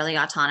I'm fairly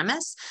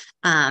autonomous.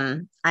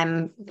 I'm,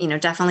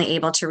 definitely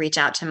able to reach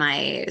out to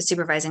my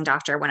supervising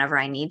doctor whenever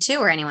I need to,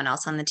 or anyone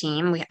else on the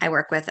team. I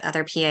work with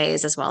other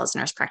PAs as well as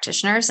nurse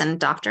practitioners and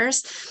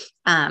doctors.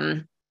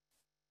 And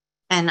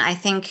I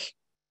think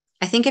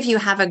I think if you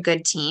have a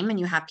good team and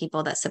you have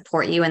people that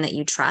support you and that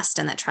you trust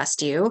and that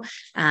trust you,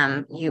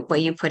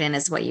 what you put in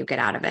is what you get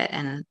out of it.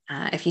 And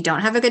if you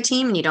don't have a good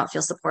team and you don't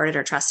feel supported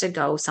or trusted,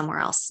 go somewhere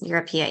else. You're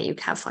a PA, you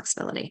have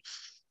flexibility.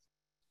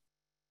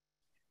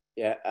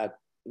 Yeah,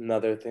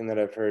 another thing that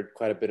I've heard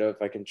quite a bit of,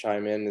 if I can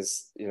chime in,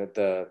 is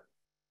the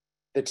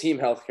team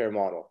healthcare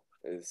model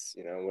is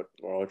what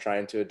we're all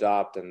trying to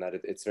adopt, and that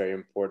it's very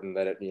important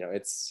that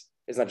it's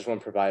not just one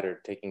provider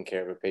taking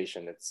care of a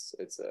patient. It's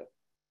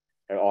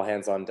all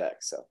hands on deck.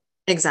 So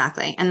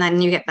exactly, and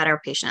then you get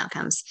better patient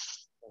outcomes.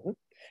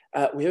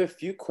 We have a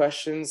few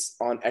questions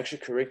on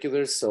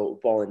extracurriculars, so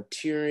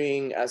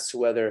volunteering, as to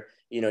whether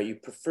you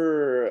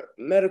prefer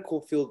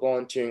medical field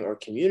volunteering or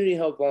community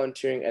health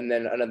volunteering, and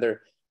then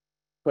another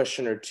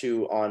question or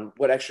two on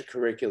what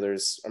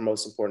extracurriculars are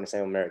most important to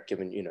Samuel Merritt,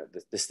 given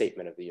the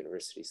statement of the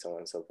university, so on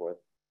and so forth.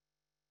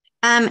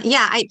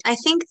 Yeah, I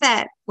think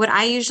that what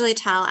I usually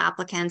tell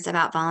applicants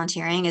about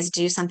volunteering is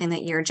do something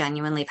that you're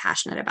genuinely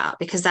passionate about,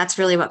 because that's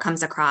really what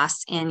comes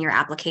across in your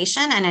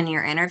application and in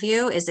your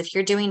interview. Is if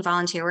you're doing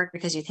volunteer work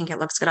because you think it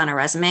looks good on a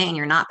resume and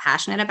you're not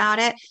passionate about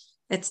it,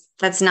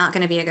 that's not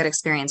going to be a good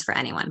experience for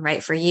anyone,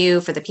 right? For you,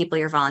 for the people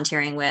you're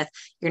volunteering with,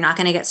 you're not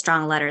going to get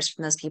strong letters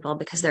from those people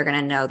because they're going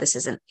to know this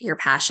isn't your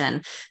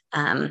passion.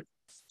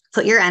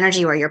 Put your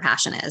energy where your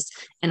passion is.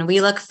 And we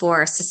look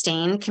for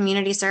sustained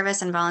community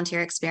service and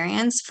volunteer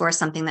experience for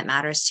something that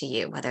matters to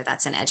you, whether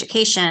that's in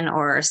education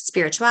or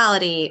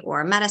spirituality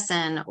or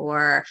medicine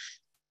or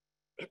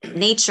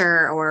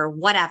nature or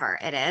whatever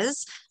it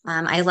is.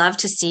 I love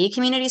to see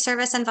community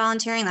service and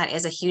volunteering. That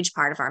is a huge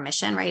part of our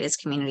mission, right? Is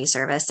community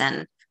service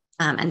and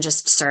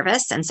just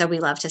service. And so we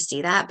love to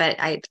see that, but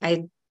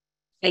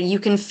you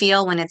can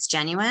feel when it's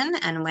genuine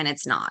and when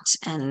it's not.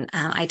 And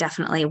I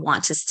definitely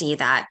want to see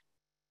that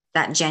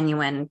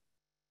genuine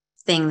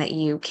thing that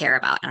you care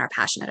about and are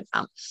passionate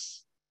about.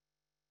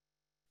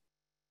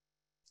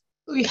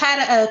 We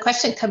had a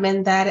question come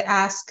in that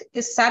asked,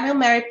 is Samuel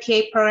Merritt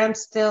PA program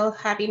still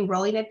having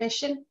rolling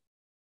admission?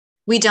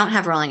 We don't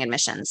have rolling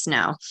admissions,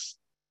 no.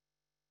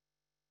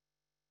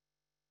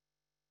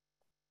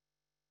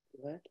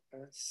 Let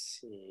us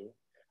see.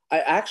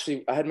 I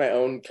had my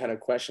own kind of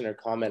question or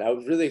comment. I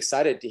was really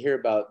excited to hear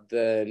about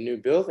the new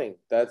building.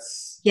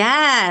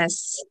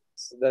 Yes.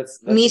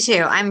 That's me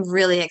too. I'm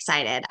really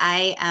excited.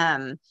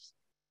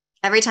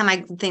 Every time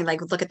I think,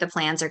 look at the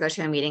plans or go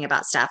to a meeting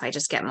about stuff, I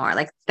just get more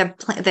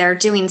they're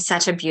doing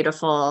such a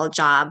beautiful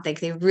job.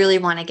 They really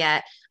want to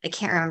get, I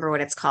can't remember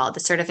what it's called, the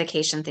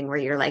certification thing where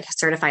you're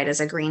certified as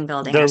a green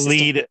building. The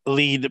LEED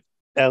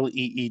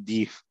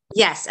LEED.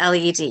 Yes,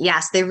 LEED.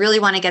 Yes, they really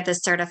want to get this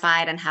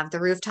certified and have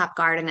the rooftop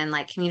garden and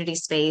community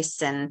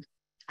space and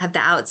have the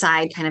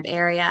outside kind of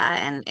area.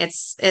 And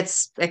it's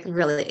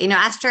really,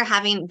 after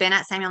having been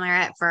at Samuel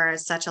Merritt for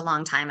such a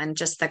long time and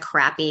just the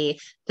crappy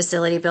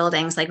facility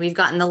buildings, we've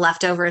gotten the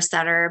leftover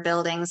Sutter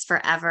buildings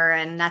forever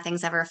and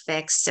nothing's ever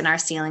fixed and our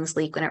ceilings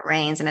leak when it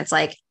rains. And it's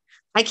I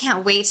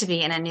can't wait to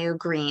be in a new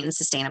green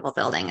sustainable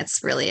building.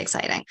 It's really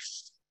exciting.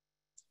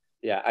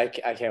 Yeah, I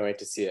can't wait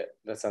to see it.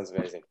 That sounds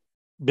amazing.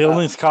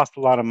 Buildings cost a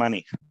lot of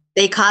money.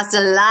 They cost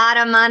a lot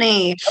of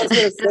money.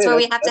 That's why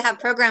we have to have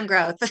program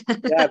growth.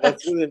 Yeah,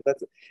 that's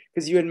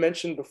because you had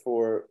mentioned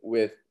before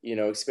with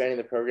expanding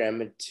the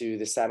program into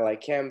the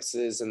satellite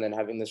campuses and then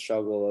having the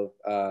struggle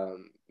of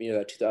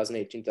that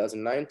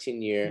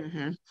 2018-2019 year.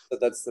 Mm-hmm. So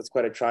that's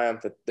quite a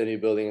triumph that the new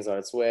building is on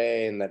its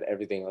way and that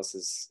everything else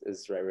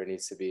is right where it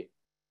needs to be.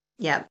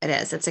 Yeah, it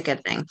is. It's a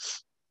good thing.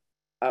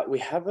 We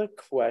have a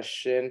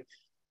question.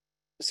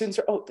 There's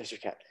your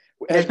cat.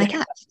 There's my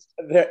cat.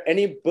 Are there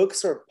any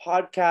books or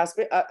podcasts?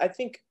 I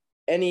think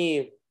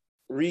any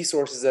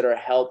resources that are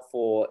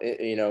helpful,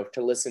 to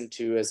listen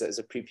to as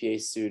a pre-PA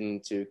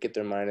student to get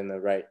their mind in the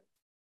right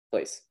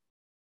place?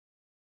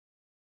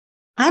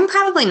 I'm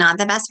probably not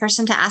the best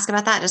person to ask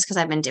about that just because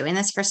I've been doing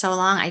this for so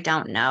long. I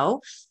don't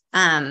know.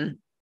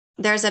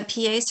 There's a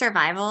PA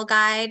survival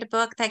guide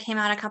book that came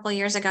out a couple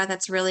years ago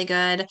that's really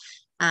good.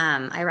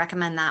 I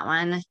recommend that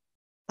one.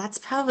 That's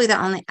probably the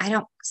only,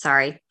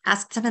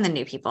 ask some of the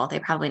new people. They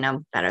probably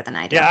know better than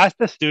I do. Yeah, ask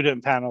the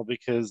student panel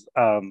because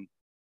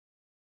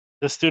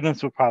the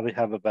students will probably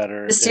have a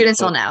better... The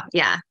students will know,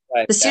 yeah.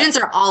 Right, the students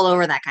are all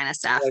over that kind of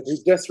stuff.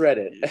 We just read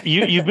it.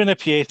 You've been a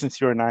PA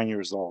since you were 9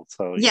 years old,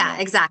 so... Yeah,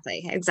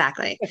 exactly.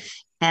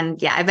 And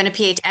yeah, I've been a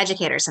PA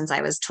educator since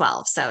I was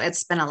 12, so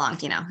it's been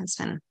it's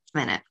been a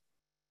minute.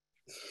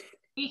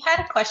 We had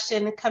a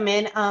question come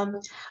in.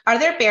 Are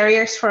there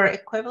barriers for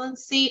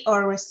equivalency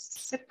or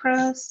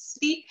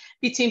reciprocity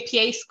between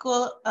PA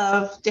school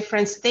of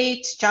different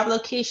states, job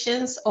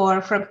locations,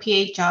 or from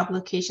PA job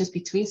locations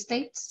between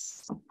states?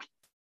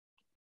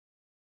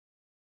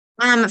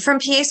 From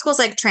PA schools,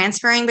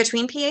 transferring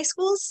between PA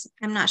schools?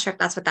 I'm not sure if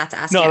that's what that's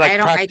asking. No,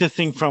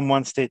 practicing from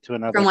one state to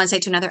another. From one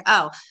state to another.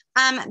 Oh,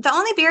 the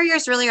only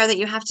barriers really are that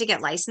you have to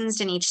get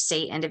licensed in each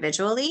state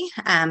individually.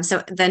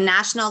 So the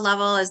national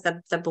level is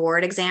the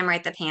board exam,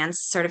 right? The PANCE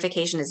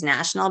certification is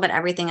national, but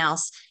everything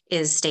else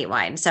is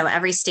statewide. So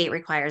every state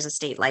requires a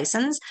state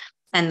license,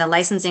 and the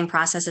licensing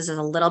process is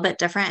a little bit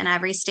different in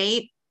every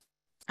state.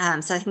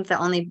 So I think the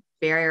only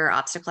barrier or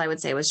obstacle I would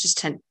say was just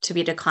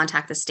to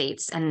contact the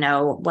states and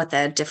know what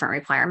the different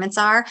requirements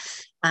are.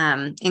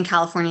 In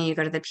California, you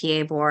go to the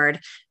PA board.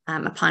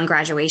 Upon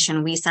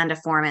graduation, we send a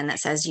form in that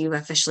says you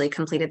officially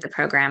completed the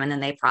program, and then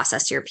they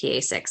process your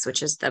PA6,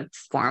 which is the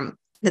form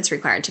that's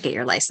required to get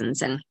your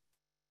license. And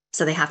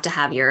so they have to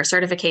have your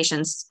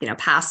certifications,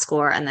 pass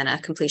score, and then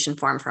a completion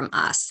form from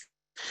us.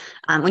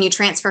 When you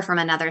transfer from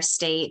another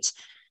state,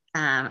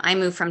 I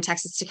moved from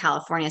Texas to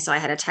California, so I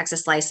had a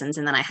Texas license,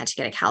 and then I had to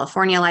get a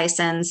California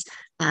license.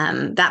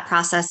 That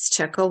process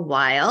took a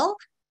while.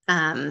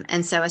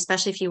 And so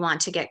especially if you want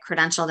to get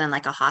credentialed in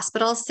like a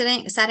hospital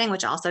setting,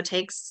 which also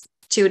takes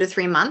 2 to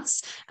 3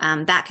 months,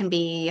 that can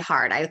be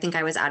hard. I think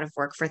I was out of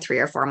work for 3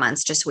 or 4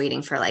 months just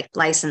waiting for like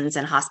license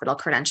and hospital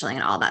credentialing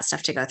and all that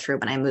stuff to go through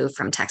when I moved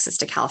from Texas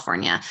to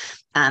California.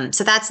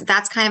 So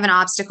that's kind of an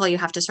obstacle. You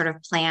have to sort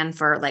of plan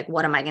for like,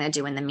 what am I going to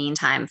do in the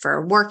meantime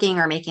for working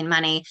or making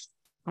money?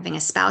 Having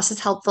a spouse is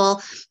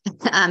helpful,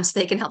 so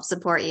they can help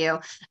support you.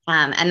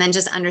 And then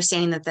just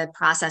understanding that the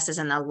processes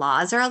and the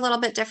laws are a little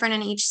bit different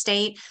in each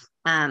state.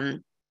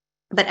 But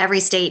every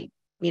state,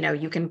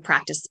 you can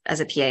practice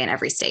as a PA in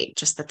every state,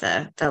 just that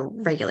the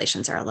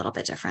regulations are a little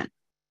bit different.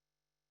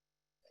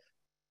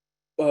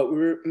 Well, we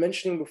were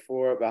mentioning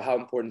before about how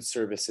important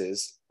service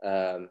is,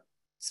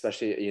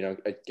 especially,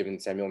 given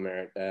Samuel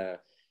Merritt.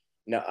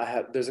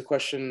 Now, there's a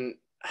question,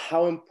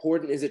 how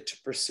important is it to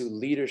pursue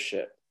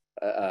leadership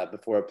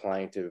before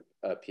applying to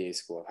PA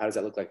school? How does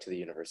that look like to the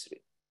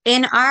university?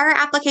 In our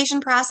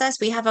application process,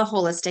 we have a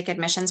holistic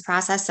admissions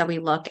process. So we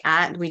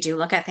do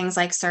look at things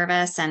like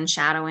service and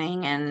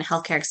shadowing and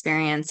healthcare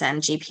experience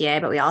and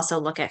GPA, but we also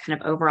look at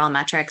kind of overall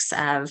metrics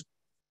of,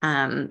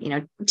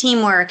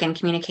 teamwork and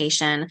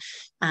communication.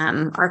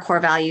 Our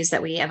core values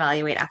that we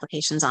evaluate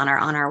applications on are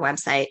on our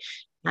website.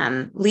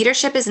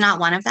 Leadership is not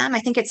one of them. I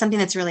think it's something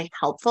that's really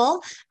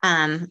helpful.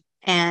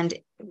 And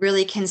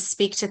really can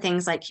speak to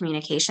things like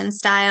communication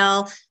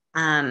style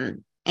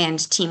and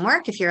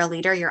teamwork. If you're a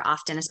leader, you're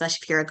often, especially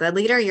if you're a good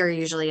leader, you're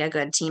usually a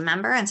good team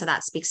member. And so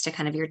that speaks to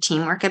kind of your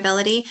teamwork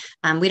ability.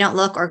 We don't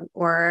look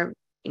or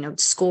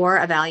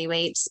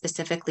evaluate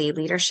specifically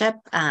leadership,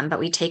 but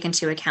we take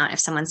into account if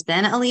someone's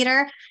been a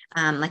leader,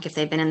 like if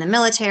they've been in the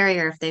military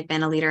or if they've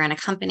been a leader in a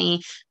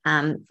company,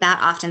 that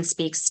often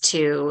speaks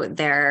to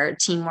their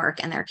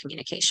teamwork and their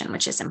communication,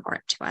 which is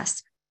important to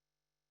us.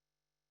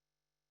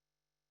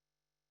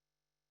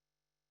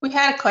 We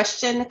had a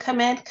question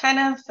come in, kind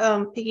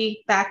of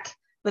piggyback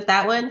with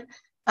that one.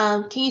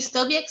 Can you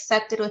still be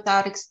accepted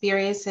without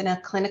experience in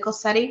a clinical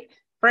setting?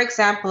 For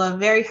example, a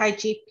very high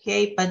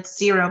GPA, but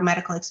 0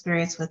 medical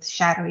experience with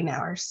shadowing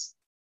hours.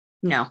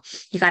 No,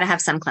 you got to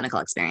have some clinical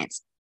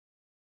experience.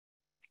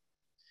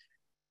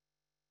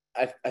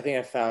 I think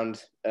I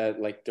found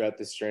like throughout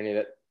this journey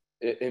that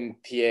in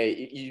PA,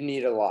 you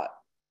need a lot.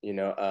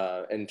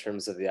 In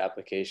terms of the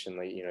application,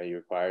 like, it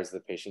requires the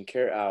patient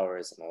care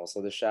hours and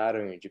also the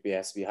shadowing. Your GPA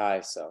has to be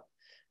high. So,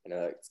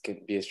 it can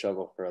be a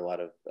struggle for a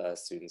lot of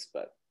students,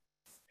 but.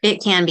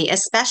 It can be,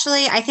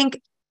 especially, I think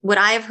what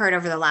I've heard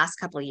over the last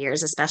couple of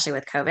years, especially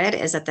with COVID,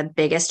 is that the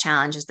biggest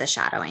challenge is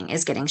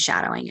getting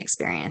shadowing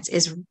experience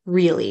is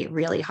really,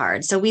 really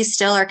hard. So we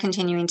still are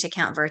continuing to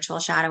count virtual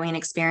shadowing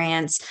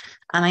experience.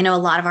 I know a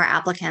lot of our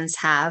applicants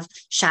have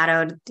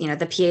shadowed,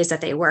 the PAs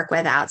that they work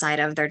with outside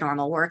of their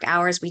normal work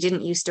hours. We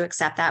didn't used to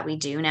accept that. We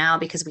do now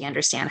because we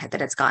understand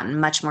that it's gotten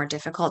much more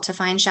difficult to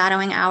find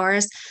shadowing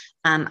hours.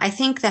 I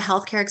think the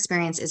healthcare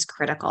experience is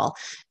critical.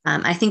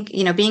 I think,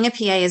 being a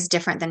PA is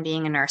different than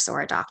being a nurse or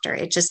a doctor.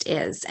 It just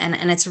is.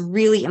 And it's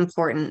really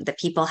important that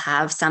people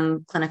have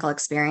some clinical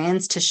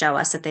experience to show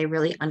us that they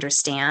really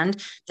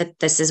understand that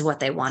this is what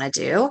they want to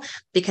do.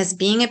 Because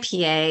being a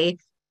PA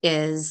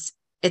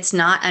it's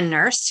not a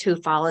nurse who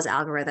follows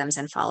algorithms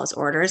and follows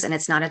orders, and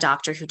it's not a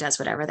doctor who does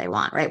whatever they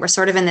want, right? We're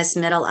sort of in this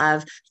middle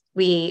of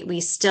we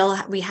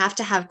have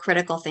to have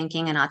critical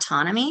thinking and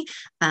autonomy,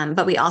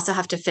 but we also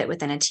have to fit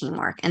within a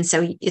teamwork. And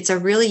so it's a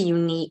really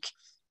unique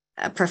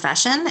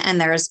profession. And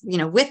there's,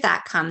 with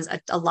that comes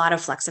a lot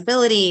of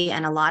flexibility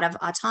and a lot of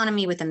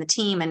autonomy within the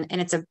team. And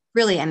it's a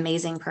really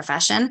amazing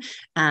profession.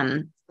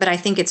 But I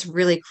think it's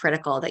really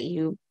critical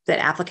that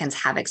applicants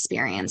have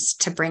experience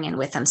to bring in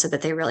with them so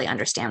that they really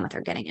understand what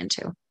they're getting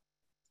into.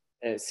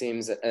 And it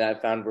seems, and I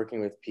found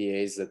working with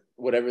PAs that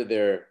whatever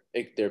their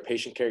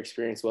patient care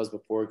experience was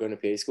before going to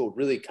PA school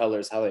really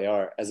colors how they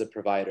are as a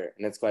provider.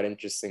 And it's quite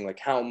interesting, like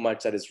how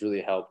much that has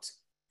really helped.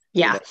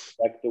 Yeah.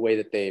 Like the way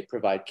that they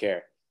provide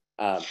care.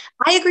 I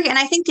agree. And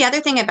I think the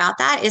other thing about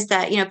that is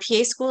that,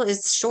 PA school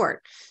is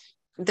short.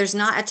 There's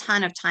not a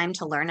ton of time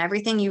to learn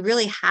everything. You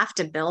really have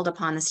to build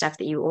upon the stuff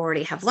that you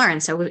already have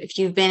learned. So if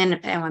you've been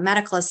a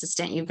medical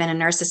assistant, you've been a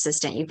nurse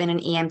assistant, you've been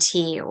an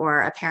EMT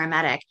or a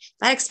paramedic,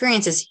 that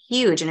experience is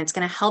huge. And it's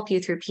going to help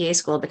you through PA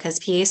school, because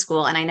PA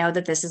school, and I know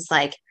that this is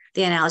like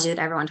the analogy that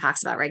everyone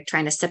talks about, right?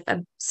 Trying to sip a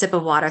sip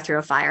of water through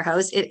a fire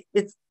hose.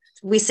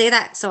 We say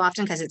that so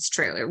often because it's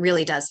true. It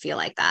really does feel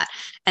like that.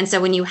 And so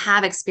when you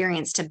have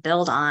experience to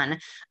build on,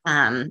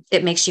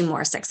 it makes you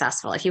more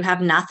successful. If you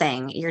have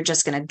nothing, you're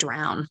just going to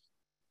drown.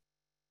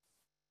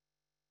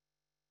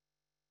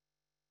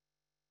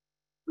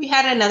 We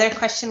had another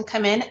question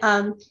come in.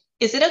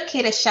 Is it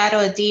okay to shadow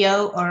a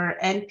DO or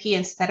NP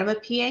instead of a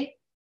PA?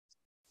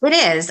 It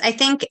is. I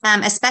think,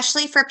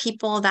 especially for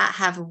people that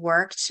have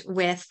worked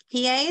with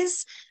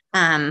PAs,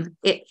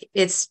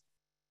 it's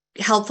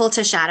helpful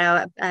to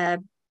shadow a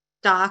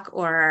doc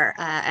or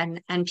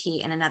an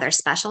NP in another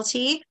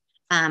specialty.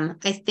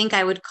 I think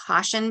I would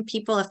caution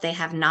people if they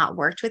have not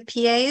worked with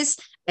PAs.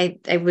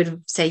 I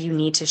would say you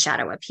need to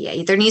shadow a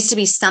PA. There needs to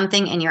be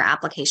something in your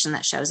application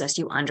that shows us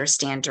you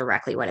understand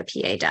directly what a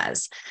PA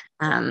does.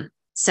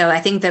 So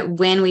I think that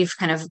when we've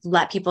kind of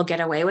let people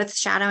get away with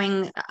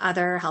shadowing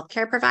other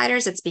healthcare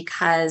providers, it's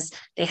because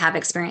they have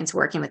experience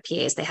working with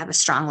PAs. They have a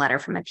strong letter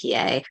from a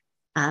PA.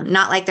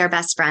 Not like their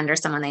best friend or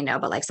someone they know,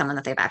 but like someone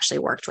that they've actually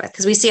worked with.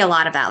 Because we see a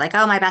lot of that, like,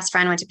 oh, my best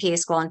friend went to PA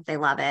school and they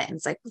love it. And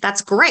it's like,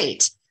 that's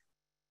great.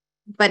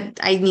 But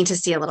I need to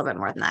see a little bit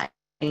more than that.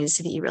 I need to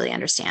see that you really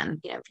understand,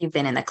 if you've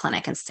been in the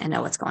clinic and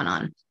know what's going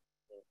on.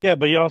 Yeah,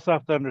 but you also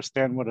have to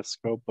understand what a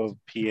scope of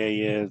PA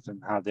is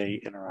and how they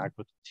interact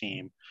with the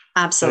team.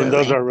 Absolutely. And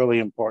those are really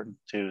important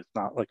too. It's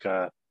not like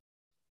I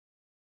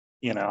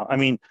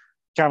mean,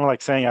 kind of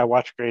like saying I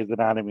watch Grey's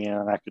Anatomy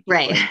and I could do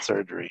brain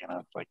surgery.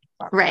 It's like, it's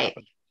not right.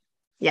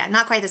 Yeah,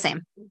 not quite the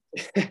same.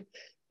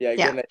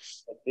 Again, I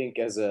think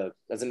as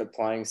an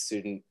applying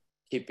student,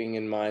 keeping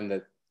in mind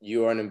that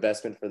you are an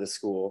investment for the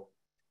school,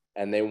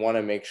 and they want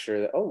to make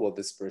sure that,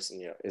 this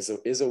person,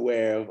 is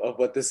aware of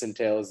what this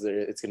entails.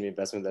 It's going to be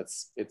investment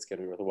it's going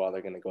to be worthwhile.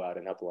 They're going to go out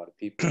and help a lot of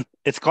people.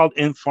 It's called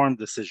informed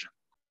decision.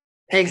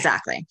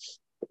 Exactly.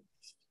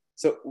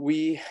 So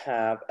we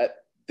have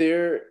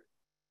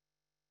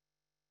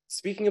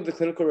speaking of the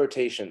clinical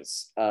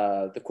rotations,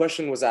 the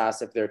question was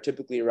asked if they're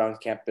typically around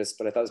campus,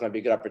 but I thought this might be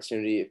a good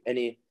opportunity. If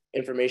any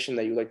information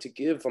that you'd like to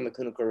give on the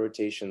clinical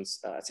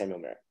rotations at Samuel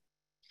Merritt.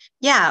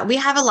 Yeah, we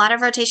have a lot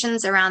of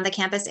rotations around the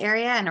campus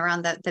area and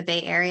around the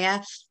Bay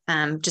Area,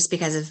 just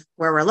because of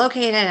where we're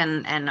located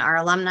and our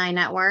alumni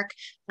network.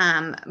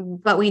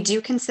 But we do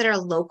consider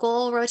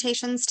local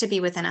rotations to be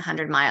within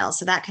 100 miles.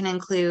 So that can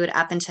include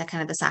up into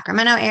kind of the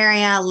Sacramento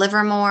area,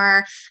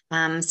 Livermore,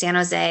 San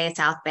Jose,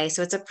 South Bay.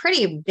 So it's a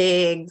pretty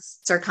big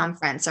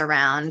circumference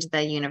around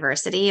the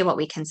university, what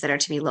we consider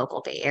to be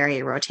local Bay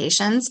Area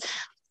rotations.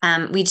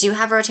 We do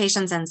have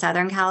rotations in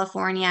Southern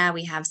California.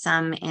 We have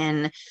some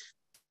in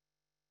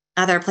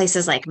other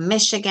places like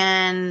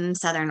Michigan,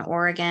 Southern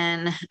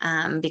Oregon,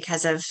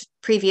 because of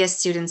previous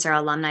students or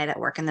alumni that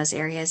work in those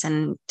areas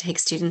and take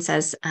students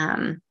as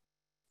on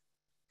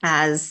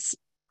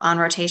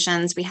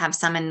rotations. We have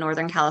some in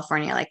Northern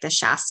California, like the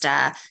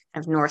Shasta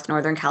of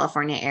Northern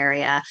California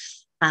area.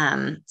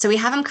 So we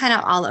have them kind of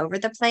all over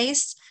the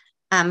place.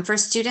 For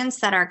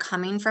students that are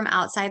coming from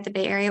outside the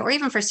Bay Area, or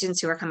even for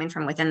students who are coming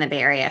from within the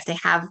Bay Area, if they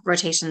have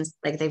rotations,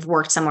 like they've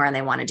worked somewhere and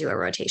they want to do a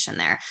rotation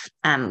there,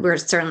 we're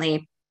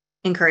certainly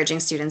encouraging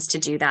students to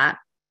do that.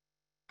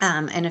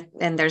 And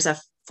there's a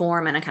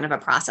form and a kind of a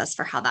process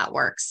for how that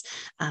works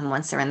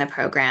once they're in the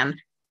program.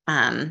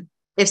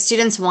 If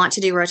students want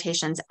to do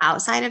rotations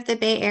outside of the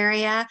Bay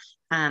Area,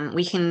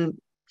 we can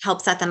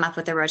help set them up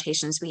with the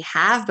rotations we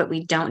have, but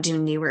we don't do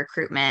new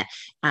recruitment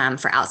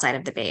for outside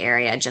of the Bay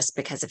Area, just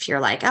because if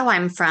you're like, oh,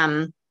 I'm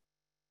from,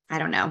 I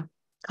don't know,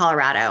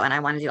 Colorado, and I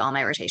want to do all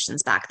my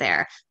rotations back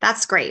there.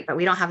 That's great, but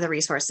we don't have the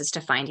resources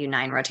to find you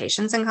 9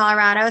 rotations in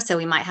Colorado. So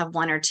we might have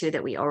 1 or 2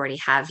 that we already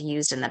have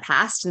used in the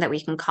past and that we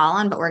can call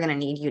on, but we're going to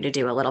need you to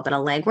do a little bit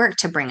of legwork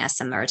to bring us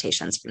some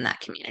rotations from that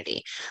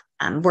community.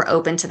 We're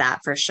open to that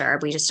for sure.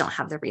 We just don't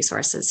have the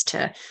resources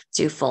to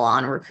do full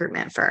on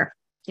recruitment for,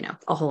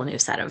 a whole new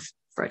set of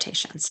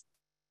rotations.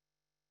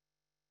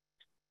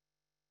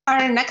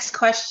 Our next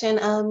question,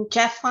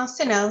 Jeff wants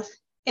to know,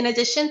 in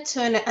addition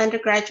to an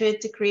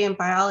undergraduate degree in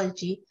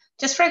biology,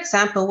 just for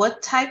example,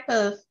 what type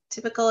of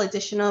typical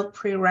additional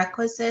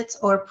prerequisites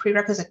or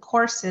prerequisite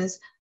courses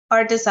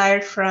are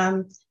desired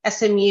from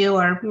SMU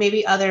or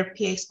maybe other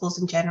PA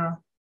schools in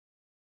general?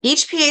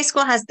 Each PA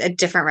school has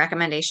different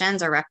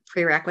recommendations or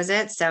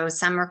prerequisites. So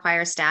some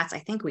require stats. I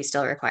think we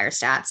still require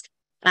stats.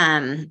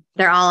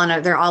 They're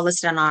all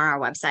listed on our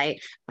website.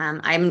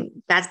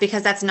 That's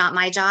because that's not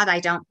my job. I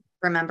don't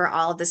remember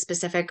all of the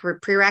specific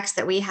prereqs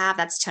that we have.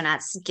 That's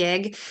Tonette's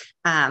gig.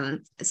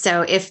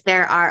 So if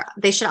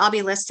they should all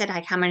be listed,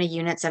 like how many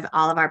units of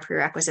all of our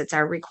prerequisites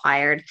are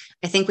required.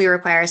 I think we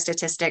require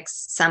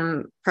statistics.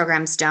 Some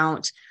programs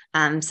don't.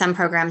 Some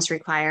programs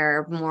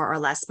require more or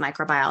less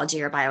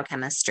microbiology or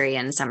biochemistry,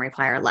 and some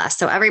require less.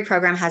 So every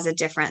program has a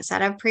different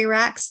set of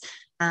prereqs.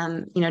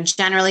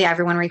 Generally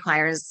everyone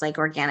requires like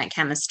organic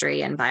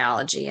chemistry and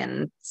biology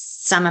and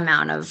some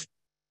amount of,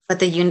 but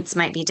the units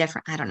might be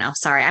different. I don't know.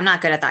 Sorry, I'm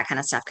not good at that kind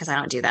of stuff because I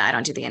don't do that. I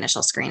don't do the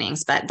initial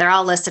screenings, but they're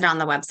all listed on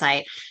the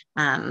website.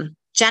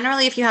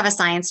 Generally, if you have a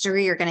science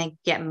degree, you're going to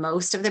get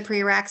most of the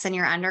prereqs in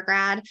your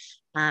undergrad.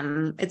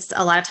 It's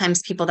a lot of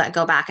times people that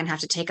go back and have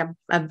to take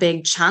a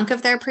big chunk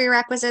of their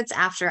prerequisites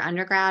after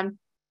undergrad,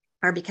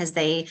 or because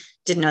they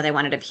didn't know they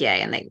wanted a PA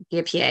and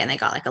they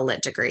got like a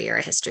lit degree or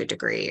a history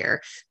degree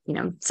or,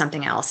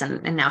 something else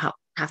and now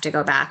have to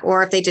go back.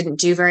 Or if they didn't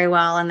do very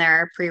well in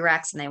their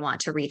prereqs and they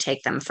want to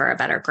retake them for a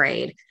better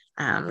grade,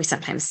 We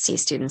sometimes see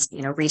students,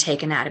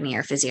 retake anatomy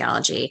or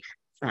physiology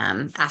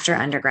after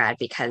undergrad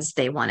because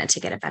they wanted to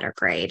get a better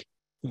grade.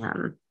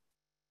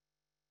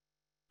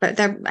 But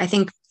I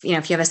think,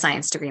 if you have a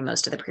science degree,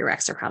 most of the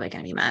prereqs are probably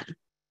going to be met.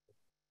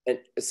 And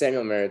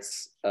Samuel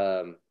Merritt's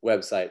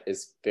website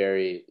is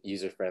very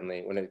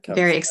user-friendly when it comes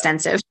very to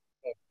extensive.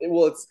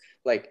 Well, it's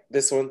like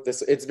this one,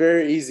 it's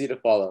very easy to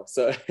follow.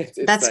 So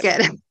that's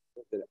nice. Good.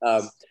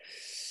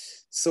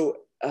 So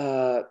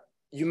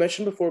you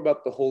mentioned before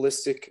about the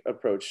holistic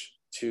approach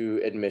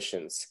to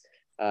admissions.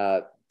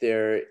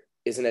 There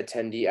is an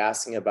attendee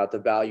asking about the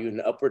value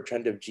and upward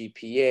trend of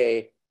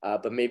GPA,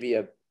 but maybe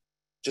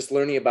just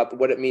learning about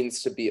what it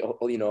means to be, a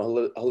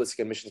holistic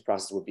admissions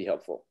process would be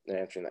helpful in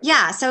answering that.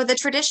 Yeah. So the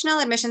traditional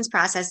admissions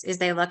process is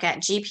they look at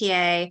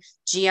GPA,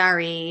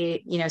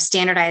 GRE,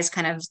 standardized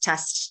kind of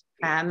test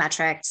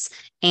metrics,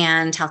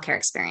 and healthcare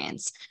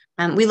experience.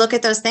 We look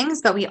at those things,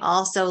 but we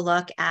also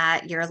look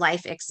at your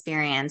life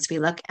experience. We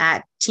look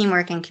at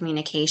teamwork and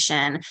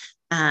communication.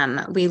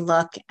 We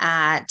look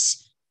at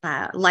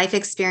life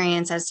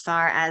experience as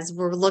far as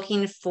we're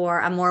looking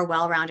for a more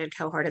well-rounded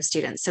cohort of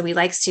students. So we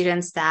like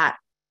students that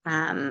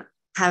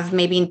have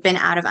maybe been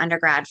out of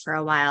undergrad for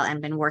a while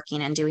and been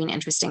working and doing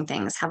interesting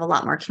things, have a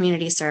lot more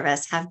community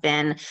service, have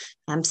been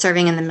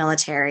serving in the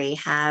military,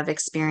 have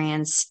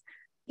experience,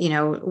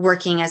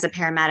 working as a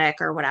paramedic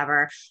or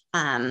whatever.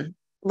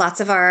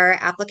 Lots of our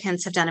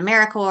applicants have done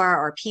AmeriCorps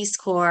or Peace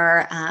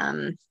Corps.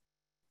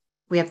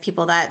 We have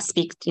people that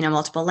speak,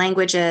 multiple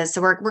languages.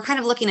 So we're kind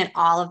of looking at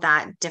all of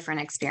that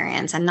different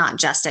experience and not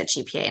just at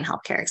GPA and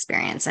healthcare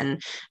experience.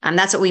 And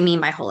that's what we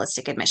mean by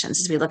holistic admissions,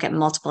 is we look at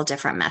multiple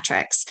different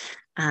metrics.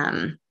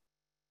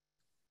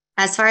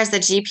 As far as the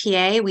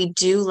GPA, we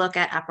do look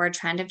at upward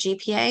trend of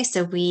GPA.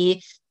 So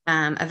we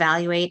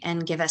evaluate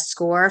and give a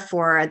score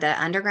for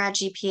the undergrad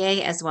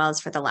GPA as well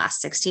as for the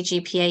last 60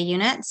 GPA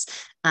units,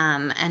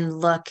 and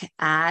look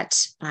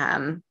at,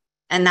 and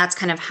that's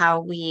kind of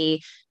how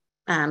we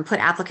put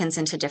applicants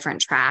into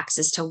different tracks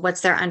as to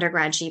what's their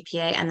undergrad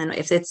GPA. And then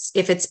if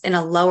it's in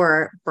a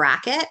lower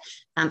bracket,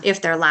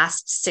 if their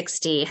last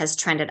 60 has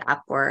trended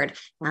upward,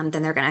 then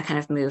they're going to kind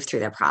of move through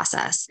the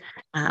process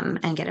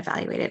and get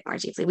evaluated more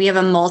deeply. We have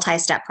a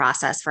multi-step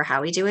process for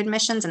how we do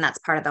admissions, and that's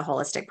part of the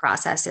holistic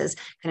process, is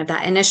kind of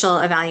that initial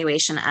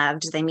evaluation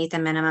of, do they meet the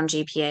minimum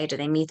GPA? Do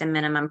they meet the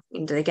minimum?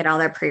 Do they get all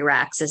their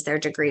prereqs? Is their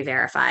degree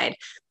verified?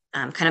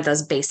 Kind of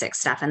those basic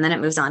stuff. And then it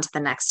moves on to the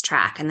next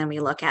track. And then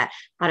we look at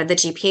how did the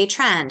GPA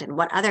trend and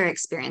what other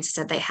experiences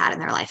that they had in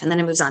their life. And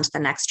then it moves on to the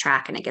next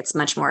track, and it gets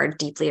much more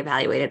deeply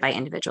evaluated by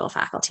individual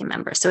faculty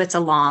members. So it's a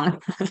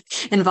long,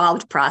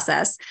 involved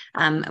process.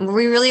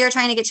 We really are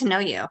trying to get to know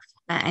you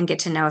and get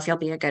to know if you'll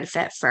be a good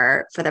fit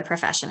for the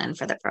profession and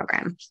for the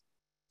program.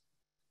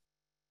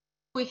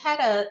 We had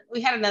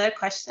another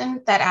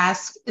question that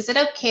asked, is it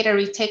okay to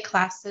retake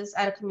classes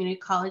at a community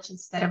college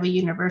instead of a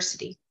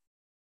university?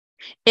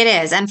 It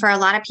is. And for a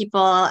lot of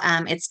people,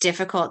 it's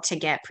difficult to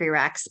get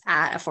prereqs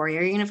at a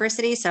four-year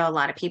university. So a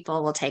lot of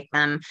people will take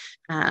them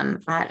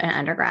at an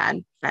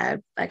undergrad,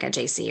 like a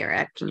JC or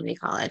a community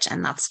college,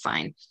 and that's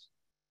fine.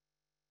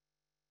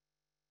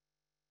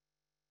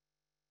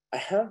 I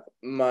have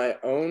my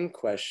own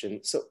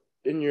question. So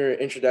in your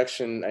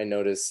introduction, I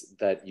noticed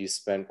that you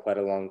spent quite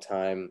a long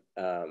time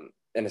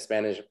in a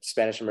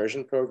Spanish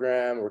immersion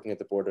program, working at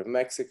the border of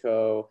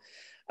Mexico.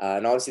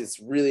 And obviously,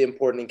 it's really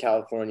important in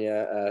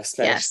California,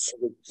 Spanish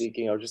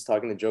speaking. I was just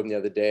talking to Job the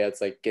other day.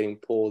 It's like getting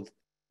pulled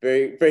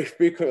very, very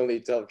frequently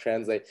to help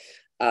translate.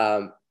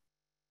 Yeah,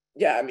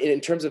 I mean,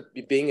 in terms of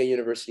being a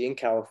university in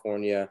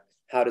California,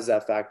 how does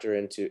that factor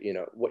into,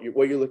 what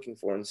you're looking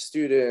for in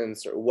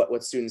students, or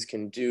what students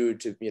can do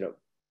to,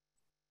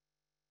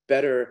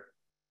 better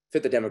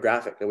fit the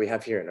demographic that we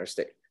have here in our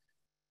state?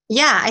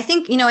 Yeah, I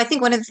think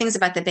one of the things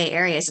about the Bay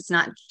Area is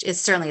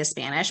it's certainly a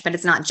Spanish, but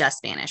it's not just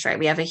Spanish, right?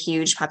 We have a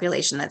huge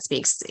population that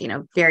speaks,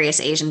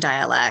 various Asian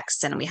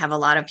dialects, and we have a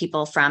lot of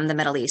people from the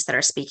Middle East that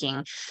are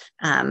speaking,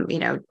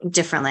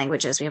 different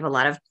languages. We have a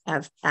lot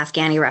of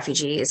Afghani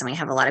refugees, and we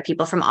have a lot of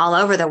people from all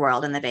over the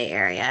world in the Bay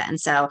Area. And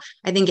so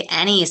I think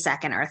any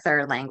second or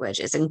third language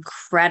is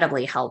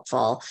incredibly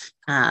helpful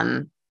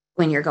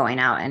when you're going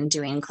out and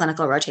doing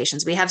clinical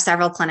rotations. We have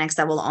several clinics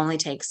that will only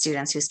take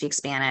students who speak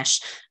Spanish.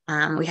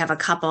 We have a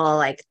couple,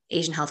 like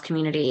Asian Health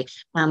Community,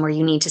 where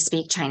you need to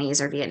speak Chinese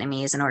or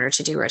Vietnamese in order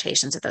to do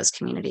rotations at those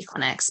community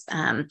clinics.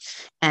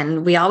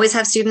 And we always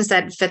have students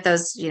that fit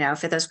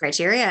those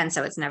criteria. And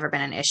so it's never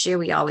been an issue.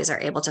 We always are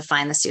able to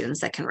find the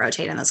students that can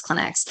rotate in those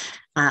clinics.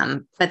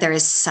 But there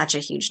is such a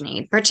huge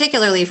need,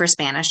 particularly for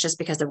Spanish, just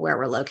because of where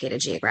we're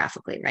located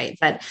geographically, right?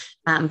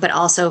 But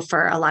also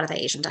for a lot of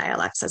the Asian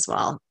dialects as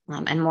well,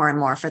 and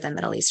more for the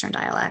Middle Eastern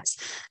dialects.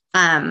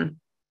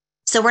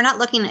 So we're not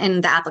looking in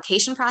the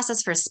application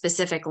process for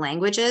specific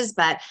languages,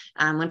 but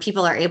when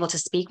people are able to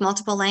speak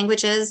multiple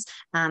languages,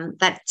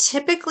 that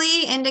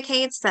typically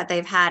indicates that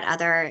they've had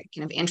other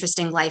kind of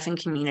interesting life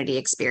and community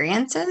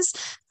experiences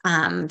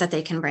that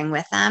they can bring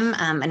with them.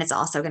 And it's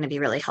also going to be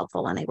really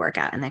helpful when they work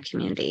out in the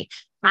community.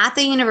 At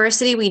the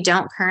university, we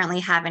don't currently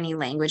have any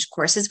language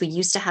courses. We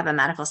used to have a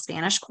medical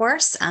Spanish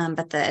course,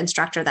 but the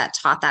instructor that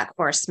taught that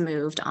course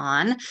moved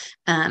on.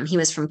 He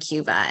was from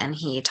Cuba, and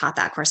he taught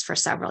that course for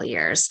several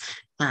years.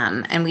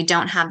 And we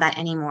don't have that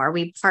anymore.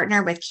 We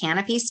partner with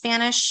Canopy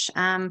Spanish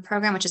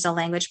program, which is a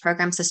language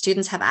program. So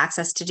students have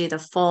access to do the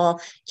full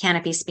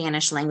Canopy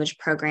Spanish language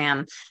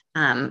program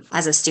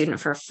as a student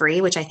for free,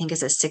 which I think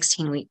is a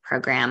 16-week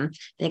program.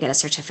 They get a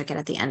certificate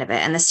at the end of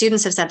it. And the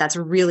students have said that's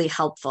really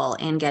helpful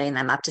in getting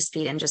them up to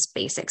speed in just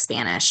basic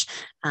Spanish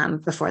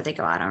before they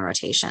go out on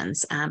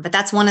rotations. But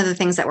that's one of the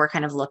things that we're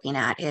kind of looking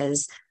at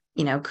is,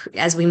 you know,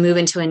 as we move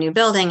into a new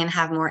building and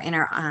have more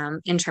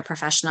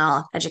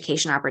interprofessional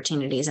education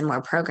opportunities and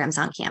more programs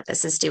on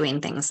campus, is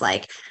doing things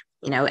like,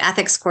 you know,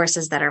 ethics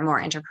courses that are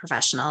more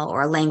interprofessional,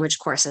 or language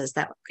courses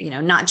that, you know,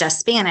 not just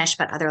Spanish,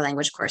 but other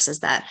language courses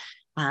that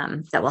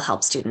that will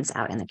help students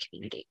out in the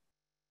community.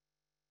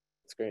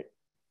 That's great.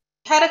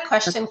 I had a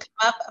question come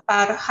up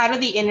about how do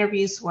the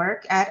interviews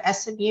work at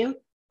SMU,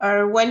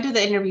 or when do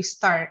the interviews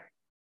start?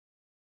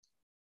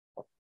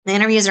 The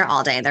interviews are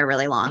all day. They're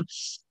really long.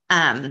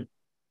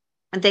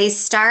 They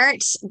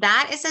start,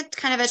 that is a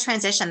kind of a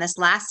transition. This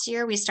last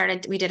year, we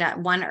did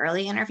one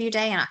early interview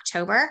day in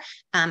October,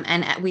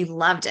 and we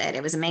loved it.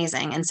 It was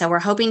amazing. And so we're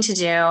hoping to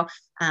do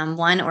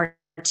one or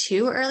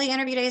two early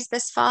interview days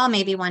this fall,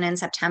 maybe one in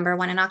September,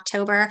 one in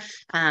October.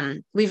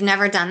 We've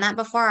never done that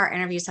before. Our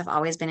interviews have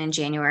always been in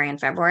January and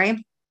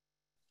February,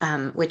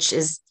 which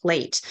is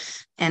late.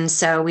 And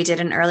so we did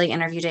an early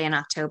interview day in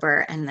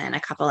October and then a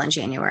couple in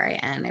January,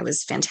 and it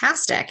was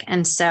fantastic.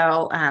 And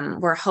so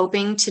we're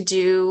hoping to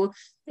do,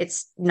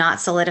 it's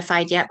not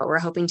solidified yet, but we're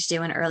hoping to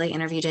do an early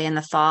interview day in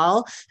the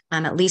fall,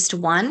 at least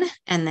one,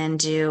 and then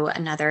do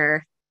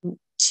another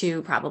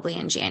two probably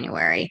in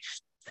January.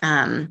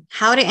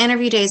 How do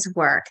interview days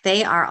work?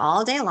 They are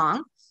all day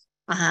long.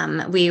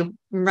 We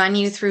run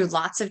you through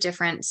lots of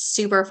different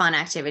super fun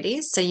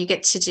activities. So you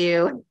get to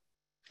do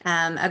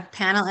a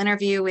panel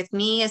interview with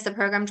me as the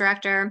program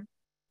director.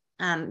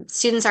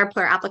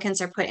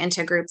 Applicants are put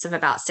into groups of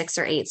about 6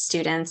 or 8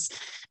 students,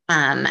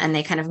 and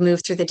they kind of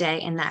move through the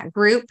day in that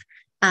group.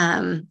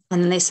 And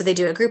then they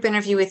do a group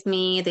interview with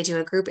me. They do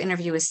a group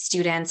interview with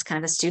students, kind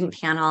of a student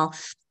panel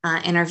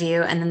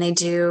interview. And then they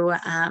do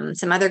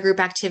some other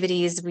group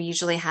activities. We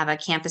usually have a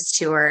campus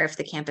tour if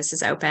the campus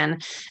is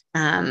open,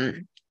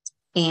 and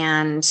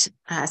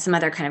some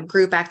other kind of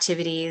group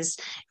activities.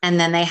 And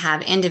then they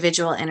have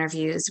individual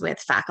interviews with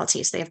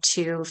faculty. So they have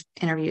 2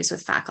 interviews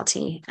with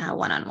faculty,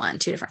 one-on-one,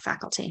 2 different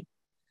faculty,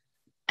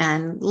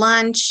 and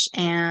lunch.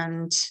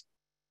 And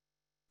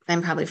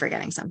I'm probably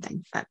forgetting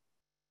something, but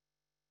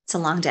it's a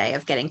long day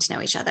of getting to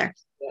know each other.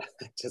 Yeah,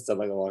 just sounds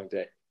like a long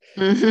day.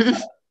 Mm-hmm.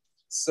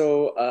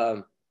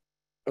 So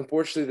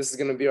unfortunately, this is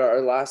going to be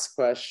our last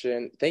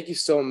question. Thank you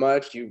so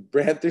much. You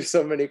ran through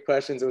so many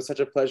questions. It was such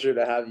a pleasure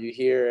to have you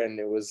here, and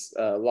it was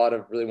a lot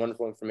of really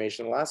wonderful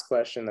information. Last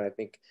question, I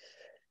think,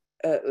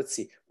 let's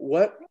see.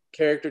 What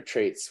character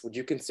traits would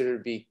you consider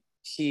to be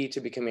key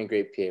to becoming a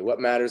great PA? What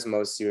matters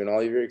most to you in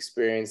all of your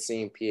experience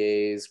seeing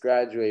PAs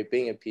graduate,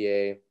 being a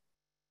PA?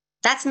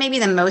 That's maybe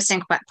the most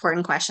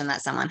important question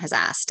that someone has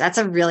asked. That's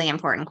a really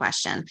important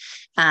question.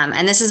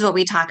 And this is what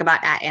we talk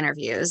about at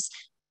interviews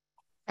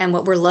and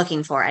what we're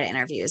looking for at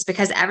interviews,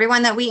 because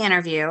everyone that we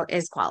interview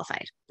is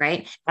qualified,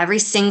 right? Every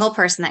single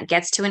person that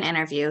gets to an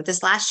interview.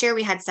 This last year,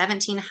 we had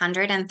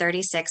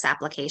 1,736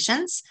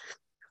 applications.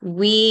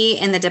 We,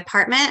 in the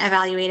department,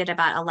 evaluated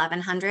about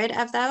 1,100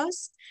 of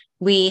those.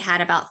 We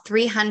had about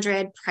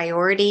 300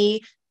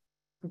 priority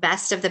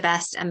best of the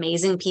best,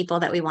 amazing people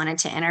that we wanted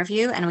to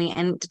interview. And we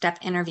ended up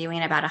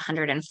interviewing about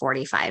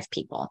 145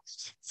 people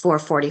for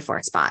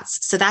 44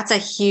 spots. So that's a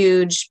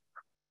huge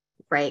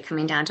break,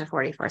 coming down to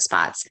 44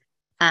 spots.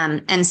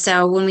 And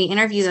so when we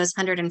interview those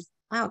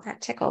wow,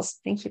 that tickles.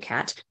 Thank you,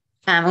 Kat.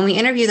 When we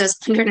interview those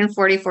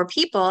 144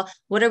 people,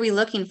 what are we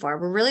looking for?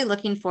 We're really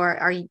looking for,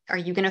 are you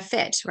going to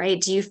fit,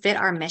 right? Do you fit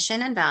our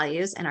mission and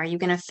values? And are you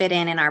going to fit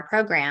in our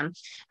program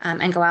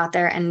and go out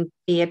there and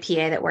be a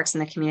PA that works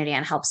in the community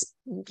and helps,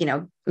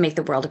 make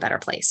the world a better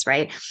place,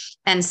 right?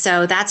 And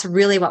so that's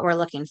really what we're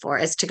looking for,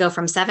 is to go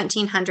from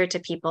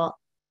 1,700 people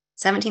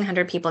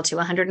to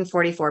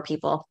 144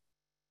 people.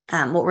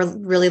 What we're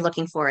really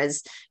looking for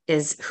is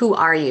who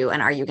are you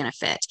and are you going to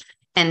fit?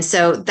 And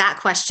so that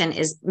question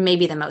is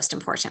maybe the most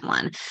important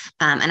one.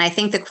 And I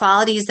think the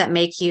qualities that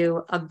make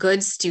you a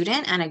good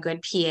student and a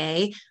good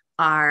PA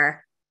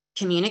are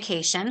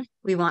communication.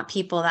 We want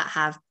people that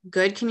have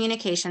good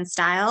communication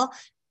style,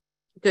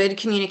 good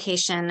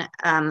communication,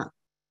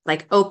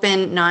 like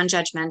open,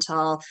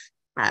 non-judgmental,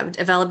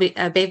 ability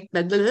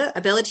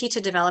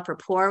to develop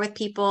rapport with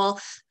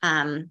people,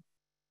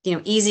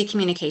 easy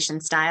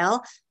communication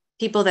style.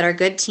 people that are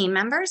good team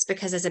members,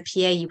 because as a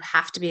PA, you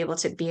have to be able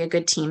to be a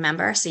good team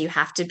member. So you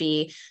have to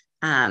be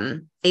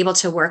able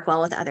to work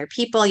well with other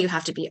people. You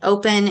have to be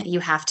open. You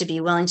have to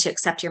be willing to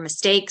accept your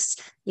mistakes.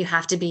 You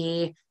have to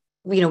be,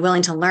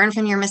 willing to learn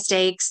from your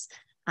mistakes.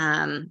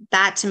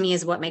 That to me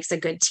is what makes a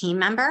good team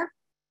member.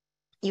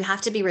 You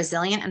have to be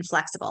resilient and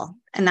flexible.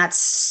 And that's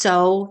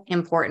so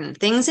important.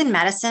 Things in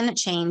medicine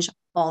change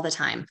all the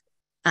time.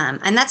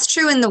 And that's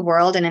true in the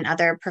world and in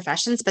other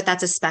professions, but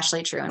that's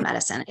especially true in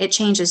medicine. It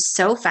changes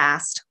so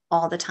fast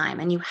all the time,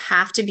 and you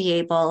have to be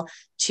able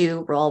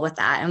to roll with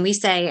that. And we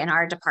say in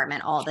our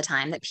department all the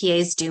time that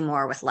PAs do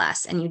more with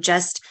less, and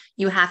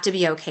you have to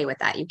be okay with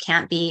that. You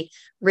can't be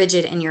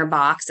rigid in your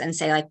box and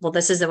say like, well,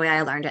 this is the way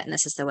I learned it and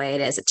this is the way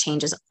it is. It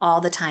changes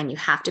all the time. You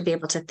have to be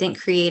able to think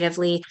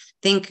creatively,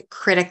 think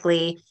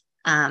critically,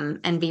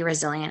 and be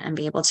resilient and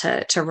be able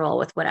to roll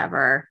with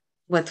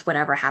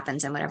whatever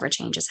happens and whatever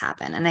changes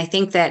happen. And I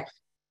think that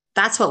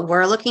that's what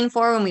we're looking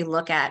for when we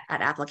look at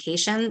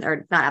application,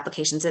 or not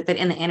applications, but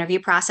in the interview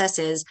process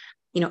is,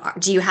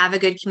 do you have a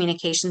good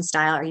communication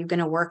style? Are you going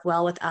to work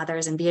well with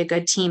others and be a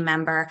good team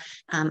member?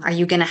 Are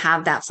you going to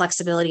have that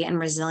flexibility and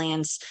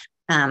resilience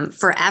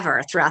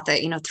forever throughout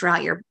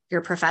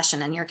your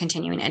profession and your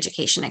continuing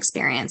education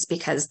experience?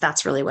 Because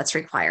that's really what's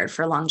required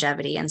for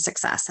longevity and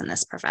success in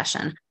this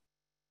profession.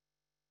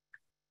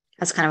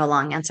 That's kind of a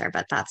long answer,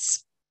 but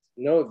that's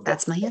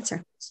my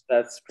answer.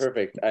 That's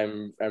perfect.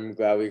 I'm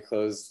glad we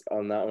closed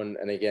on that one.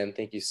 And again,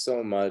 thank you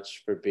so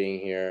much for being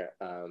here.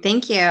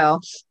 Thank you.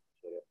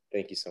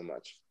 Thank you so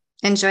much.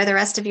 Enjoy the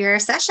rest of your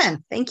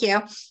session. Thank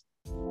you.